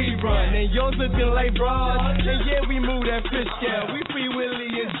like we run, and yours looking like bras. And yeah, we move that fish scale. We free Willie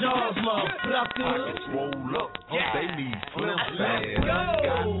and Jaws, motherfucker. Swole up, they need slim fast.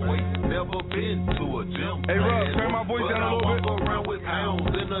 Got weight, never been to a gym. Hey, Russ, turn my voice down a little bit. I walk around with pounds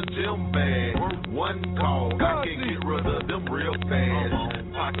in a gym bag. One call, I can get rid of them real fast.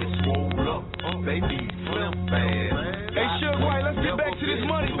 Pockets swole up, they need slim fast. Hey, Suge White, let's get back to this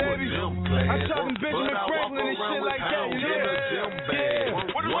money, baby. I'm talking Benjamin Franklin and shit like that. Yeah.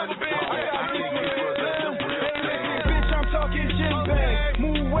 What the rubber band? I got this one. Bitch, I'm talking gym bag.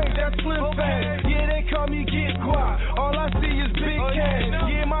 Move weight, that's slim fast. Yeah, they call me Get Guap. All I see is big cash.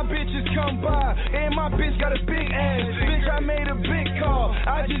 Yeah, my bitches come by, and my bitch got a big ass. Bitch, I made a big call.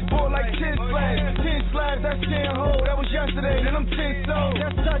 I just bought like 10 slabs. 10 slabs, that's 10 hoes. That was yesterday, then I'm 10 sold.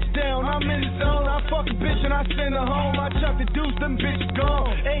 That's touchdown, I'm in the zone. I fuck a bitch and I send her home. I chuck the deuce, them bitches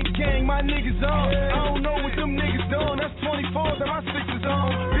gone. Ain't gang, my niggas on. I don't know what them niggas doing. That's 24s and my 6s on.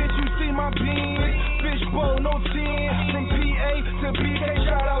 Bitch, you see my beans. Fish bowl, no 10. From PA to BK,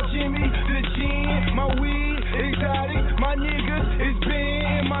 shout out Jimmy, the gin. My weed, exotic. My niggas is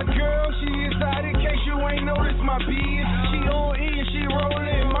Ben. My girl, she exotic. In case you ain't noticed, my bitch. She on E and she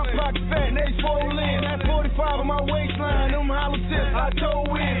rollin'. My pocket fat, they swollen. That 45 on my waistline. Them hollow tips, I toe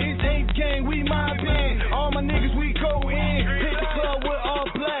in. It's 8 gang, we mobbin'. All my niggas, we go in. Hit the club with all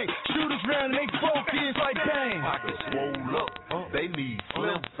black. Shooters round and they focus like bang. Pockets swole up, they need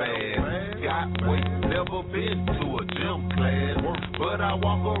slim fast. Got weight, never been to a gym class, but I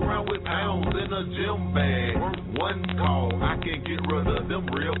walk around with pounds in a gym bag. One call, I can get rid of them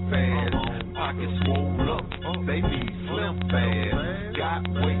real fast. Pockets swole up, they need slim fast. Got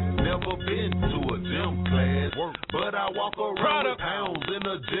weight, never been to a gym class, but I walk around with pounds in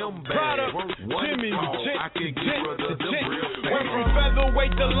a gym bag. One call, I can get rid of them real fast. Went from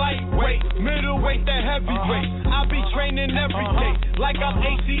featherweight to lightweight, middleweight to heavyweight. I be training every day, like I'm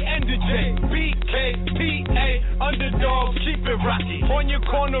AC and the J. BK, PA, underdogs, keep it rocky. On your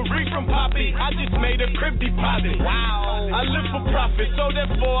corner, read from Poppy. I just made a crib deposit. Wow. I live for profit, so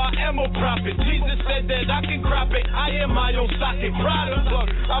therefore I am a prophet. Jesus said that I can crop it. I am my own socket. Product.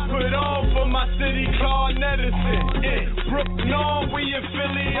 I put on for my city, called Edison. In Brooklyn, we in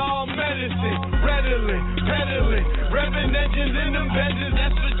Philly, all medicine. Readily, pedaling, revving engines in them Benzes.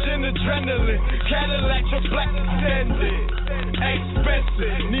 That's for gin adrenaline. Cadillac, your black extended.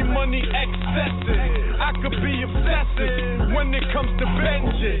 Expensive, need money excessive. I could be obsessive when it comes to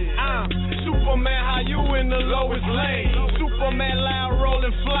Benji. I'm Superman, how you in the lowest lane? Superman loud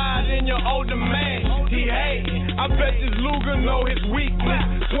rolling flies in your older man. He hate, I bet this Luger know his weakness.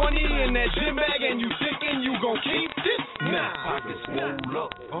 20 in that gym bag and you thinking you gon' keep this? Nah. Pockets swole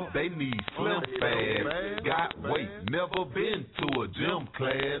up, they need slim fast. Got weight, never been to a gym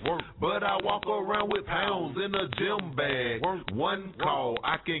class, but I walk around with pounds in a gym bag. One call,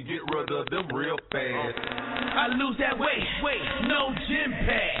 I can get rid of them real fast. I lose that weight, no gym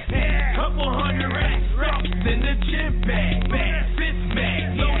pad. Couple hundred racks in the gym bag. Fifth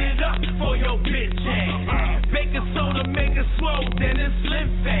mag, load it up for your bitch ass. Baking soda make it swole, then it's slim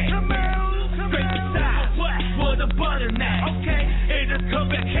fat. Scrape the sides for the butter knife. Okay, it'll come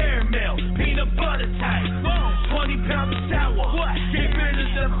back caramel, peanut butter type. 20 pounds of sour, get rid of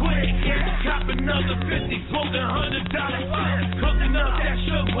the quick. Cop another 50, smoke $100 clip. Cooking up that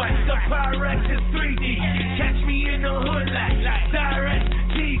sugar white, the Pyrex is 3D. Catch me in the hood like direct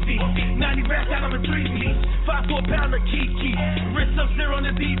TV. 90 racks out of a 3-piece, 5 4 pounder Kiki. Wrist up zero on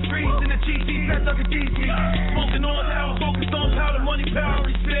the deep freeze, and the GT best like a DC. Smoking on power, focused on powder, money, power,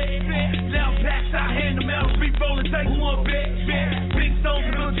 respect. Loud packs, I hand them out, free rolling, take one bet. Big stones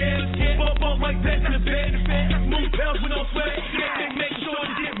and little jams, bump like that in the bed. Move pounds with no sweat, make sure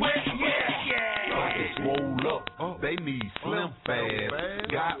to get wet. they need slim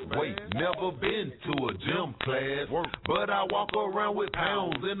fast. Got weight, never been to a gym class. But I walk around with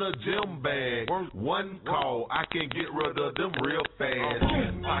pounds in a gym bag. One call, I can get rid of them real fast.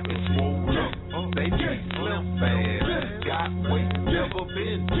 Pockets swole up, they need slim fast. Got weight, never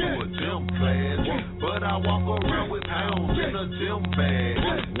been to a gym class. But I walk around with pounds in a gym bag.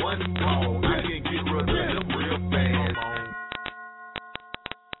 One call, I can get rid of them real fast.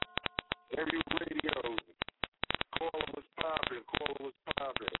 Every radio, caller was popping.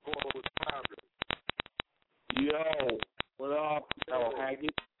 Yo, what up,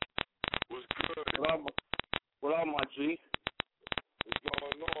 Haggood? What's good? What up, my G? What's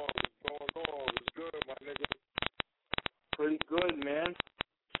going on? What's good, my nigga? Pretty good, man.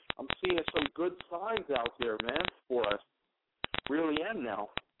 I'm seeing some good signs out there, man, for us. Really am now.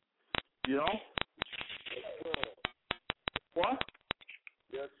 You know? Yes, sir. What?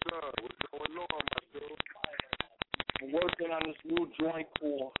 Yes, sir. What's going on, my dude? I'm working on this new joint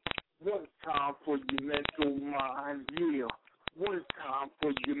called One Time for Your Mental Mind. Yeah. One time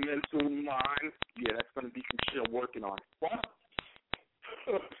for your mental mind. Yeah, that's going to be some shit I'm working on. What?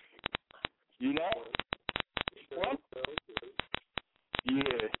 You know? What?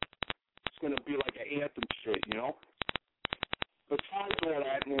 Yeah. It's going to be like an anthem shit, you know? Besides all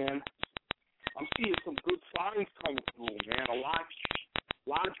that, man, I'm seeing some good signs coming through, man. A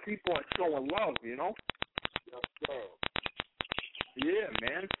lot of people are showing love, you know? Yes, sir. Yeah,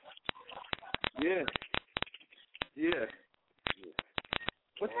 man. Yeah.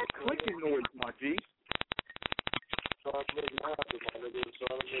 What's that clicking noise, my G? Trying to make it happen, my nigga.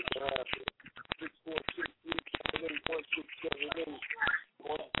 Trying to make it happen. 646-378-1678.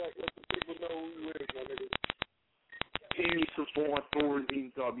 Going back, let the people know who you is, my nigga. Amy Savon, Thornton,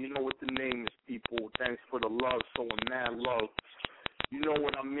 Dub. You know what the name is, people. Thanks for the love, showing mad love. You know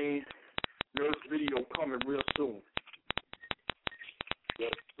what I mean? There's video coming real soon.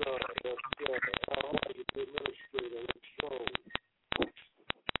 Yes, sir. Yes, sir. All right, the administrator. Let's show.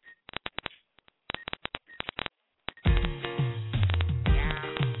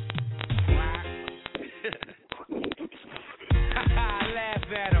 Laugh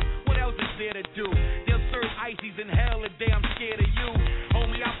at them. What else is there to do? They'll serve ices in hell a day. I'm scared of you.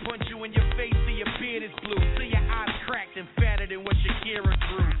 Homie, I'll punch you in your face till your beard is blue. Till your eyes cracked and fatter than what Shakira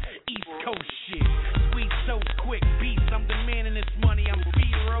grew. East Coast shit. Sweet so quick. Beast, I'm demanding this money. I'm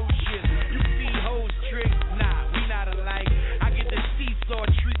ferocious. You see hoes tricks? Nah, we not alike. I get the seesaw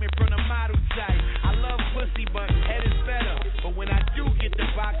treatment from the model type. I love pussy, but head is better. But when I do get the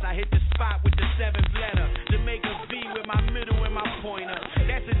box, I hit the spot with the 7th letter. To make a V with my middle and my pointer.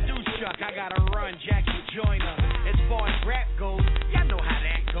 That's a douche truck. I gotta run, Jackie Joyner. As far as rap goes, y'all know how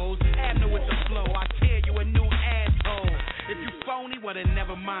that goes. Abner with the flow, I tear you a new asshole. If you phony, well then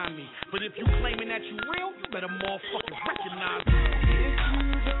never mind me. But if you claiming that you real, you better motherfuckers recognize me. If you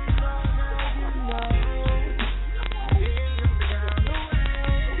don't know, you know.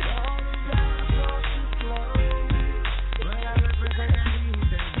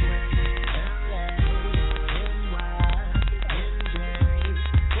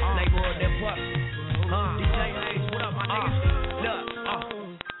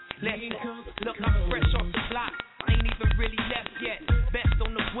 Look, I'm fresh off the block. I ain't even really left yet. Best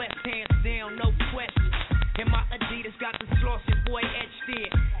on the west, hands down, no question. And my Adidas got the flossing boy etched in.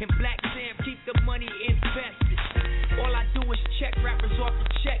 And Black Sam keep the money invested. All I do is check rappers off the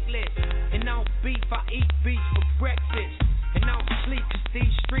checklist. And I don't beef, I eat beef for breakfast. And I don't sleep cause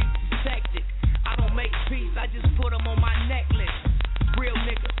these streets is hectic. I don't make peace, I just put them on my necklace. Real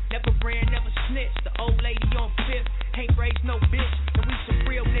nigga, never ran, never snitched. The old lady on 5th, ain't raised no bitch. And we some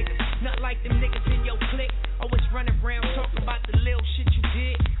real niggas, not like them niggas in your clique. Always running around talking about the little shit you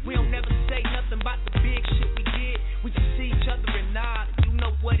did. We don't never say nothing about the big shit we did. We just see each other and nod, you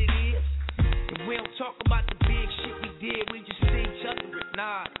know what it is. And we don't talk about the big shit we did. We just see each other and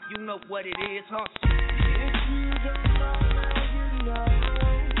nod, you know what it is, huh? If you don't know, you know.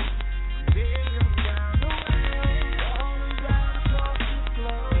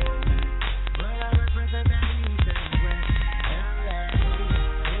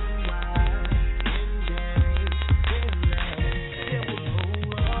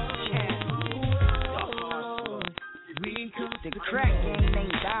 The crack game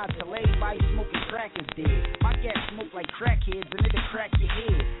ain't died till everybody smoking crack is dead. My gas smoke like crackheads and it'll crack your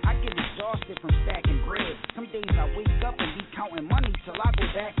head. I get exhausted from stacking bread. Some days I wake up and be counting money till I go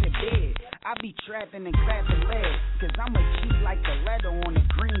back to bed. I be trapping and clapping lead, cause I'm a cheat like the letter on a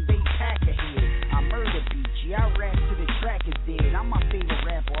Green Bay Packer head. I murder beat, yeah, I rap till the track is dead. I'm my favorite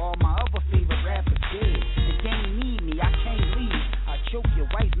rapper, all my other favorite rappers dead. The game need me, I can't leave. I choke your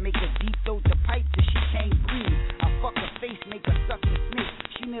wife, make her deep throat the pipe till she can't breathe. I face, make her suck the snake.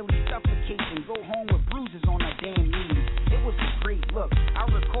 She nearly suffocates and go home with bruises on her damn knees. It was a great look. I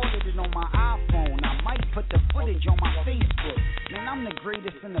recorded it on my iPhone. I might put the footage on my Facebook. Man, I'm the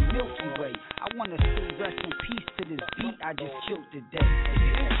greatest in the Milky Way. I wanna say rest in peace to this beat I just killed today.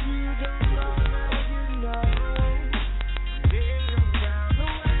 If you don't know, you know.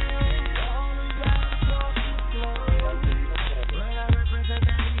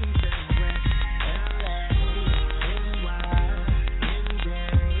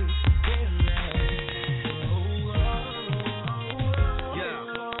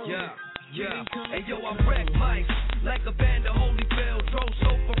 Hey yo, I wreck mics like a band of Holyfield. Drove so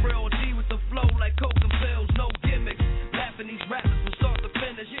for real, G with the flow like Coke and pills. No gimmicks, laughing these rappers from start to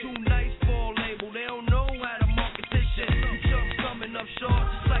finish. Too nice for a label, they don't know how to market this shit. You chumps coming up short,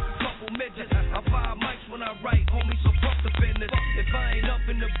 just like a couple midgets. I fire mics when I write, homie, so fuck the business. If I ain't up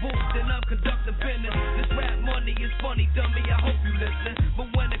in the booth, then I'm conducting business. This rap money is funny, dummy, I hope you listen. But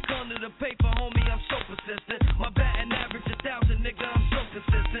when it comes to the paper, homie, I'm so persistent. My batting average 1,000, nigga, I'm so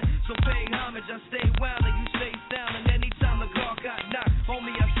consistent. So pay homage, I stay wild and you stay down. And anytime the car got knocked,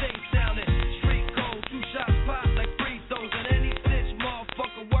 homie, I stay sounding. Street code, 2 shots pop like free throws. And any stitch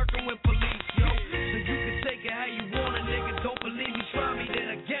motherfucker working with police, yo. So you can take it how you want it, nigga. Don't believe me, try me, then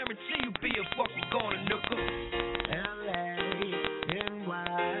I guarantee you be a fucking goner, nigga. LA, NY,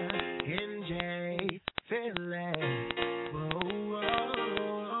 NJ, Philly.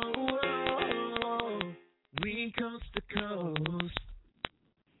 We coast to coast.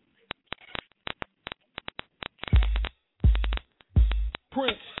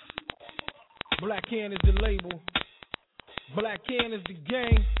 Prince, Black Hand is the label, Black Hand is the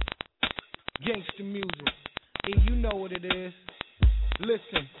gang, gangsta music, and you know what it is.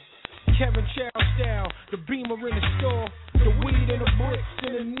 Listen, Kevin Chow style, the beamer in the store, the weed in the bricks,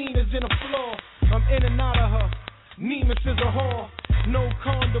 and the Nina's in the floor. I'm in and out of her, Nemus is a whore, no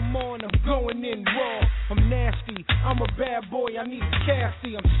condom on, I'm going in raw. I'm nasty, I'm a bad boy, I need a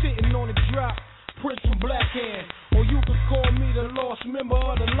Cassie, I'm sitting on a drop. Prince from Black Hand, or you could call me the lost member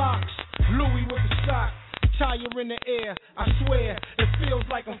of the Locks. Louis with the sock, tire in the air. I swear, it feels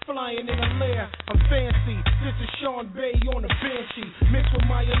like I'm flying in a lair. I'm fancy, this is Sean Bay on the Banshee, mixed with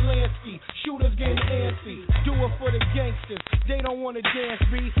Maya Lansky. Shooters getting antsy, do it for the gangsters. They don't wanna dance,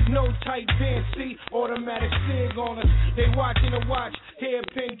 B. No tight pants, see. Automatic sig on us. They watching the watch,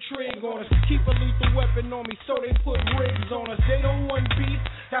 hairpin trig on us. Keep a lethal weapon on me, so they put rigs on us. They don't want beef,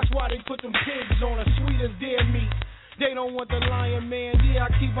 that's why they put them pigs on us. Sweet as deer meat. They don't want the lion, man. Yeah,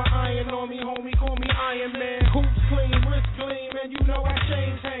 I keep an iron on me, homie. Call me Iron Man. Hoops clean, wrist clean, and you know I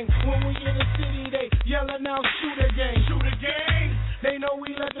chains hang. When we in the city, they yelling out, shoot a gang. Shoot a gang. They know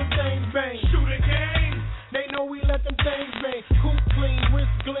we let them things bang. Shoot a gang. They know we let them things bang. Hoop clean,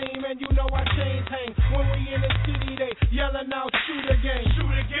 wrist gleam, and you know I chains hang. When we in the city, they yelling out, shoot a gang.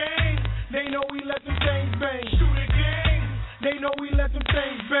 Shoot a gang. They know we let them things bang. Shoot a gang. They know we let them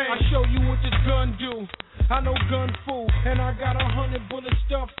things bang. I show you what this gun do. I know gun fool, and I got 100 bullets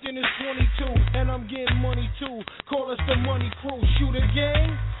stuffed in this 22, and I'm getting money too. Call us the money crew. Shoot a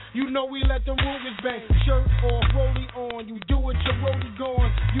gang, you know we let them Rugers bang. Shirt off, rollie on, you do it, your rollie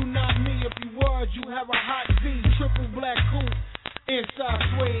gone. You not me, if you was, you have a hot V, triple black coupe, inside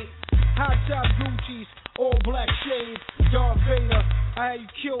suede, hot top Gucci's, all black shades, Darth Vader. I had you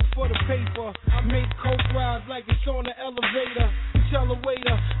killed for the paper. I make coke rides like it's on the elevator. Tell a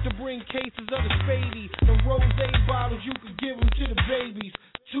waiter to bring cases of the Spady. The rose bottles, you could give them to the babies.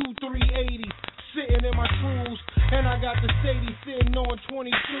 2, 380, sitting in my trues. And I got the Sadie sitting on 22s.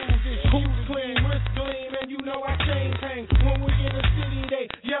 It's hoops clean, wrist gleam, and you know I chains hang. When we in the city,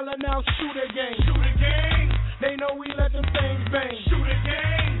 they yelling out, shoot a gang. Shoot a gang. They know we let them things bang. Shoot a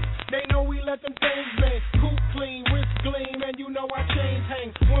gang. They know we let them things bang. Hoop clean, wrist gleam, and you know I chains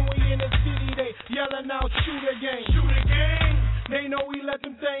hang. When we in the city, they yelling out, shoot a gang. Shoot a gang. They know we let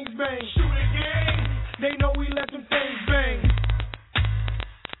them things bang. Shoot a gang. They know we let them things bang.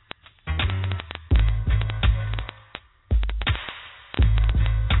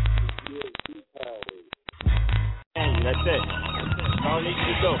 That's it. All needs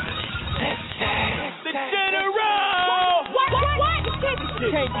to go. The general! What? You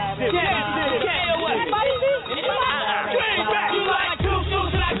like 2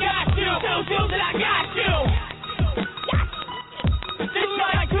 shoes and I got you. 2 shoes and I got you. This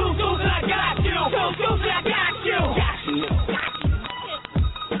like 2 shoes and I got you. 2 shoes and I got you.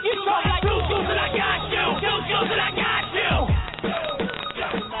 You talk like 2 shoes and I got you. 2 shoes and I got you.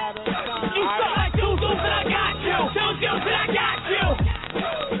 You talk like 2 shoes and I got you. 2 shoes and I got you.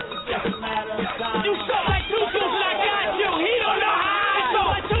 You talk like 2 shoes and I got you. He don't know how. You talk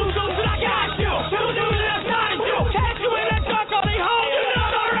like 2 shoes and I got you.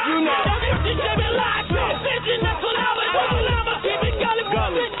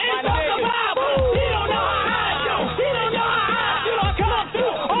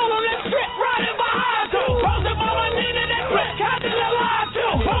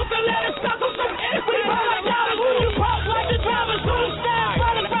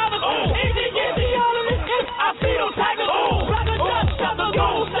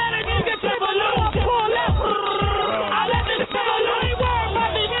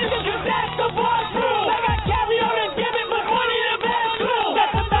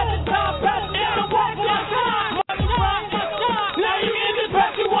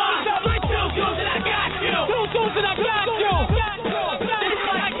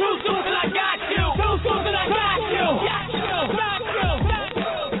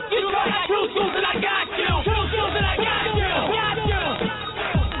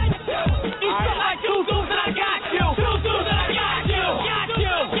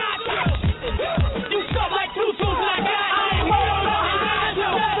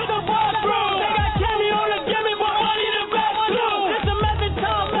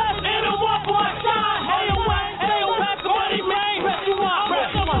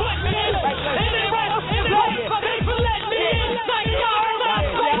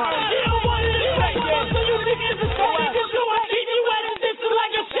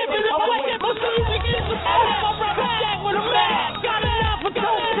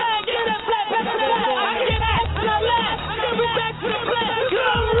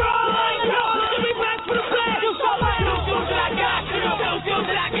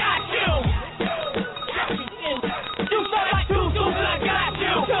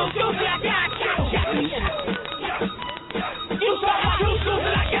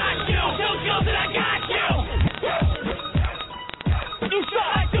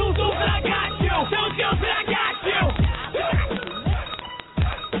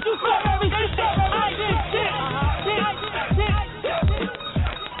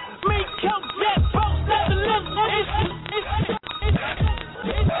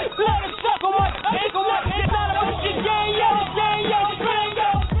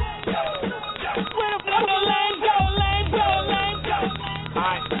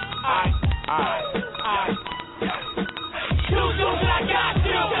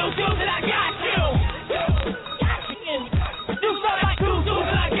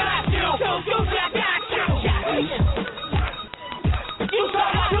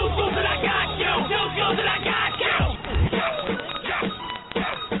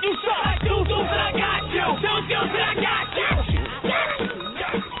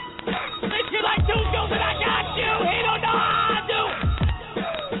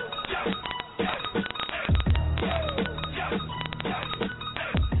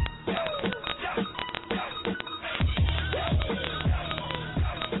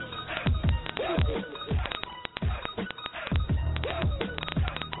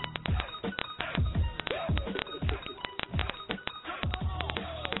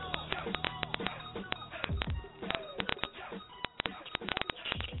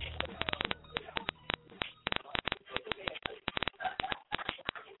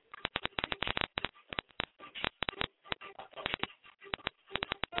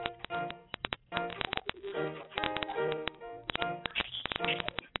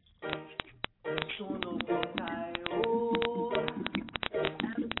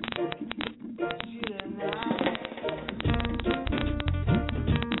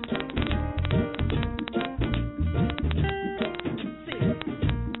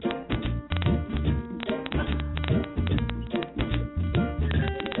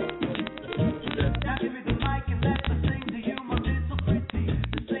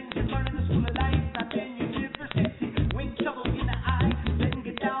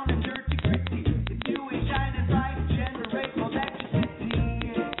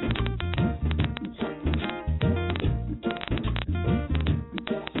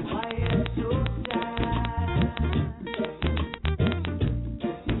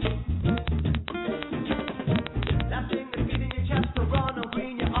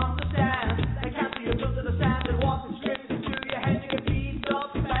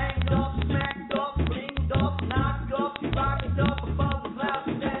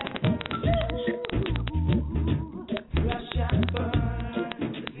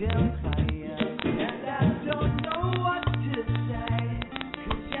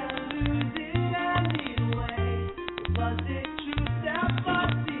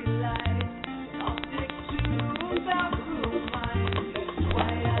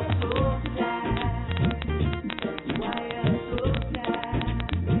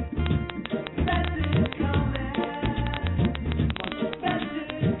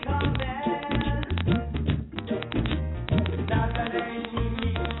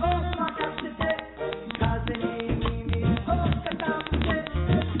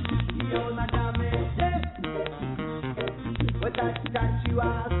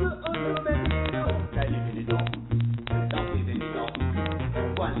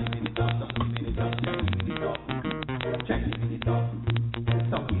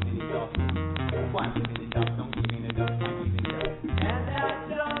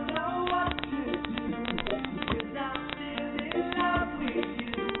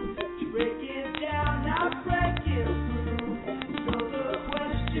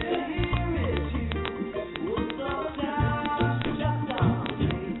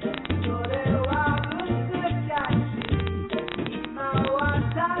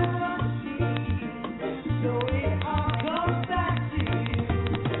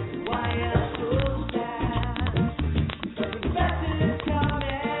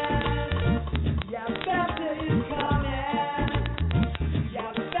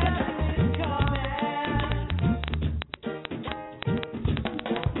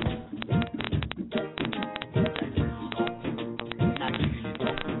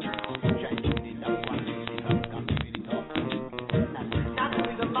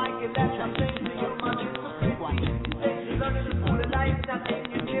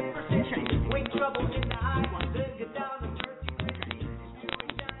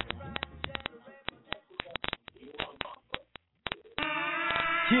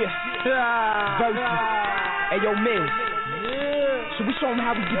 Versus. Hey, yo, Miz. Should we show them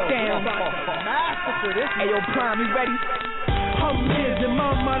how we get down? Hey, yo, Prime, you ready? I'm Miz, in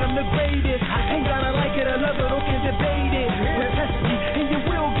my mind I'm the greatest. Ain't gotta like it, I love it, or can debate it. Test me, and you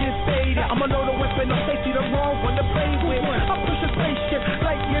will get faded. I'ma know the weapon of safety, the wrong one to play with. I push a spaceship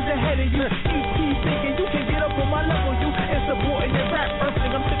light years ahead of you. E.T. thinking you can get up on my level. You insubordinate rap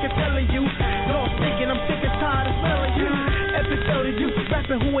earthling, I'm sick of telling you. Lost thinking, I'm sick and tired of smelling you. Episode of you,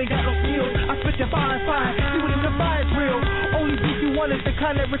 rapping who ain't got no skills. I spit your fire, see what in the fire is real. Only beat you want is the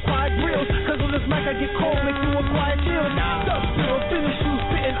kind that require drills. Cause on this mic I get cold, make you a quiet chill. Finish you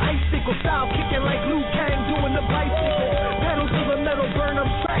spitting icicle style, kicking like Liu Kang doing the bicycle. Pedal to the metal, burn them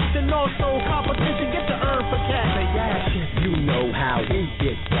tracks, and also competition, get the urn for cash. You know how we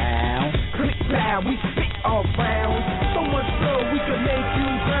get down. Click loud, we spit all round. So much flow, we can make you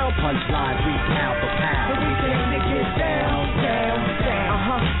drown. Punchlines, we pound for pound. But we came to get down, down, down.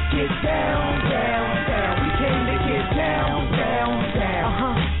 Get down, down, down. We came to get down, down,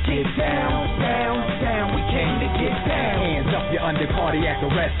 down. Get down, down, down. We came to get down. Hands up, you're under cardiac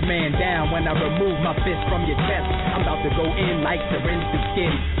arrest. Man down when I remove my fist from your chest. I'm about to go in like syringe to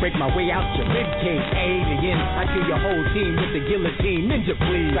skin. Break my way out your ribcage, alien. I kill your whole team with the guillotine. Ninja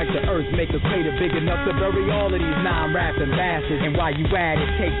please. Like the earth, make a crater big enough to bury all of these non-rapping bastards. And while you at it,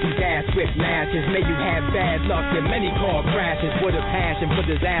 take these ass whip lashes. May you have bad luck and many car crashes. With a passion for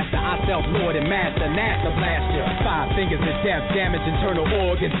disaster, I self-lord and master. NASA blaster. 5 fingers to death, damage internal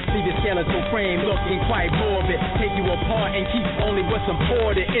organs. Leave your skeletal frame looking quite morbid. Take you apart and keep only what's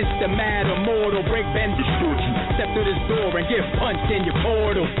important. It's the mad immortal. Break, bend, destroy you. Step through this door and get punched in your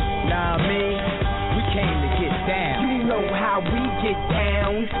portal. Nah, me, we came to get down. You know how we get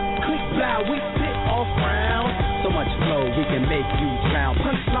down. Click loud, we spit off round. So much flow, we can make you drown.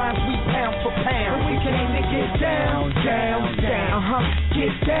 Punchlines, we pound for pound. We came to get down, down, down.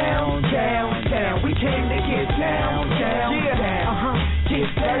 Get down, down, down. We came to get down, down, down. Get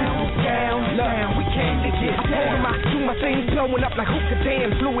down, down, down. We came to get down. I do my thing, blowing up like hookah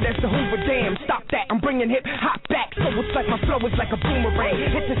dam. Fluid as the Hoover Dam. Stop that, I'm bringing hip hop back. So it's like my flow is like a boomerang.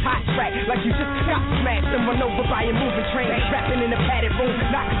 Hit this hot track like you just got smashed and run over by a moving train. Rapping in a padded room,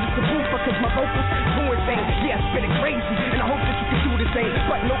 not cause it's a boofer, cause my vocals doing things. Yeah, I spit it crazy, and I hope that you can do the same.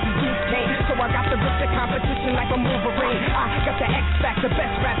 But no reviews came, so I got to rip the competition like a Wolverine. I got the X Factor,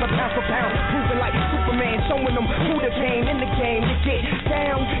 best rapper pound for pound, proving like Superman, showing them who the game in the game. To get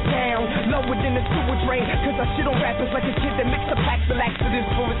down, down, lower than the sewer drain. Cause I shit on rappers like a kid that mix a pack of laxatives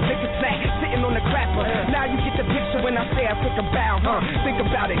for his nigga snack, sitting on the crapper. Now you get the picture when I say I take a bow, Think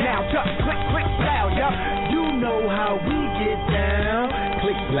about it now, duck, click, click, loud, yup. You know how we get down.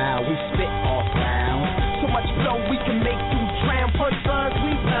 Click loud, we spit off round. So much flow, we can make you drown. Punchlines,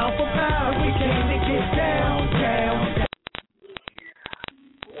 we pound for pound. We came to get down, down, down.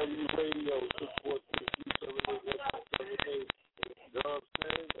 Radio, support the future of the everything. You know what I'm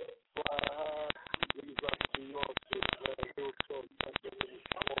saying? Fly high, niggas out to New York, man. Real talk, that's the niggas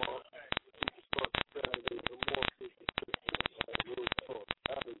come on. Start Saturday, the more people, real talk.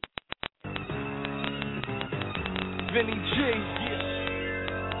 Vinny G,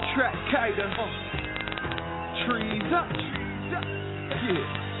 Track Kiter, Trees Up,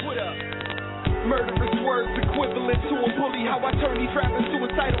 yeah, what up? Murderous words equivalent to a bully. How I turn these rappers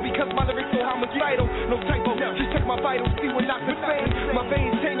suicidal because my lyrics so homicidal. No typo, just check my vitals, see what knocks the fame. My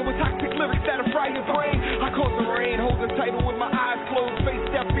veins tangled with toxic lyrics that'll fry your brain. I cause the rain, hold the title with my eyes closed. Face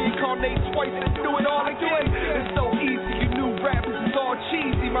step, reincarnate twice and do it all again. It's so easy, you new rappers is all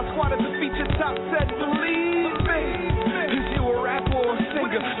cheesy. My squad is a feature top set, believe me. Is you a rapper or a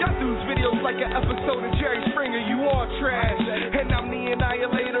singer? Y'all dudes videos like an episode of Jerry Springer. You all trash, and I'm the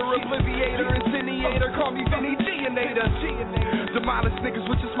annihilator, obliviator, incendiator. Call me Vinny Geonator. Demolish niggas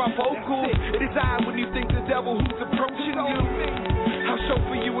with just my vocals. It is I when you think the devil who's approaching you. I'll show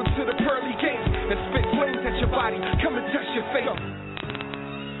for you into the pearly gates and spit flames at your body. Come and touch your face.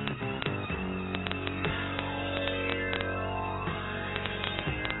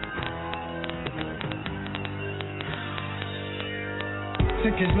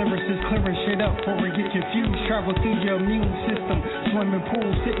 Sick as lyricists, clearing shit up before we get confused. Travel through your immune system. Swimming pool,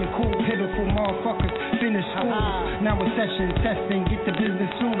 sitting cool, pitiful motherfuckers. Finish school. Now a session, testing, get the business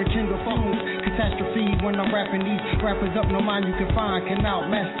soon. Rekindle fumes. Catastrophe when I'm rapping these rappers up. No mind you can find can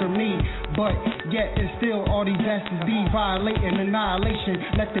outmaster me. But yet and still all these bastards be violating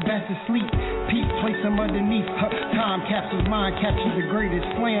annihilation. Let the bastards sleep. Peep, place them underneath. Time capsules, mind captures the greatest.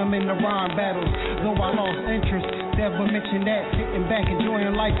 Slam in the rhyme battles. Though I lost interest. to ever mention that. Sitting back,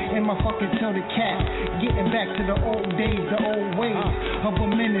 enjoying life in my fucking till the cat. Getting back to the old days, the old ways of a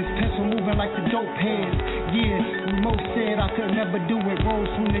menace, pencil moving like the dope heads. Yeah, most said I could never do it.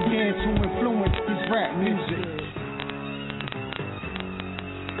 Rose from the dead to influence this rap music.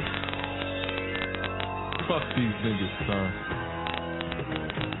 Fuck these niggas, son.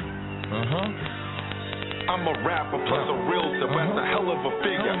 I'm a rapper plus a realtor, that's a hell of a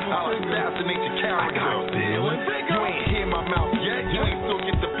figure. I'll assassinate your character. You ain't hear my mouth yet, you ain't still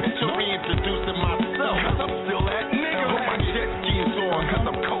get the picture. Reintroducing myself, cause I'm still that nigga. Put my jet skis on, cause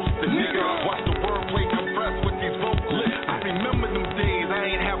I'm coasting, nigga. Watch the wordplay compress with these vocalists. I remember them days,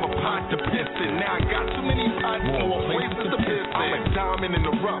 I ain't have a pot to piss in. Now I got too many pots, more places to piss in. I'm a diamond in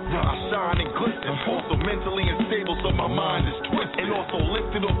the rough, I shine and glisten. Also mentally unstable, so my mind is twisted. And also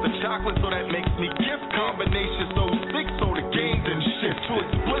lifted off the chocolate, so that makes me gift. Combination so sick, so the game didn't shift. Too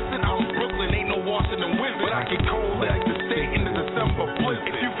explicit, I'm Brooklyn, ain't no Washington Wizard. But I get cold like the state in the December bliss.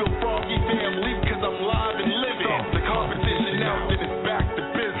 If you feel froggy, fam, leave, cause I'm live and living. The competition now, then it's back to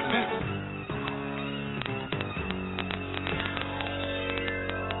business.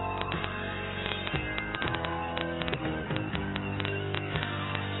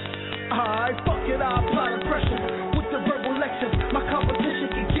 Alright, fuck it, I apply the pressure. With the verbal lectures, my competition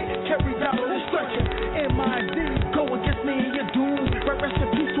can get carried out on the stretcher. MID, go against me and your doom. Rest in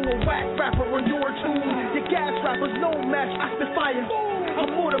peace to a whack rapper on your tune. Your gas rappers, no match, I spit fire.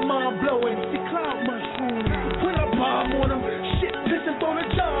 I'm more than mind blowing, the cloud mushroom. Put a bomb on them, shit pissing on a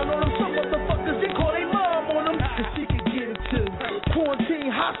John on them. Some motherfuckers, they call they mom on them. Cause she can get it too. Quarantine,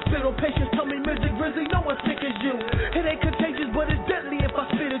 hospital, patients tell me Mr. Grizzly, no one's sick as you. It ain't contagious, but it's deadly if I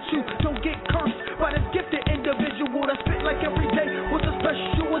spit at you. Don't get cursed by this gifted individual that spit like every day was a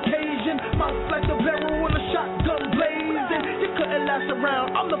special occasion. Mouth like the barrel on a shotgun blazing. You couldn't last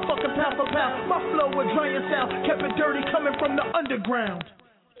around. I'm the fucking pound for pound. My flow would dry your sound. Kept it dirty coming from the underground.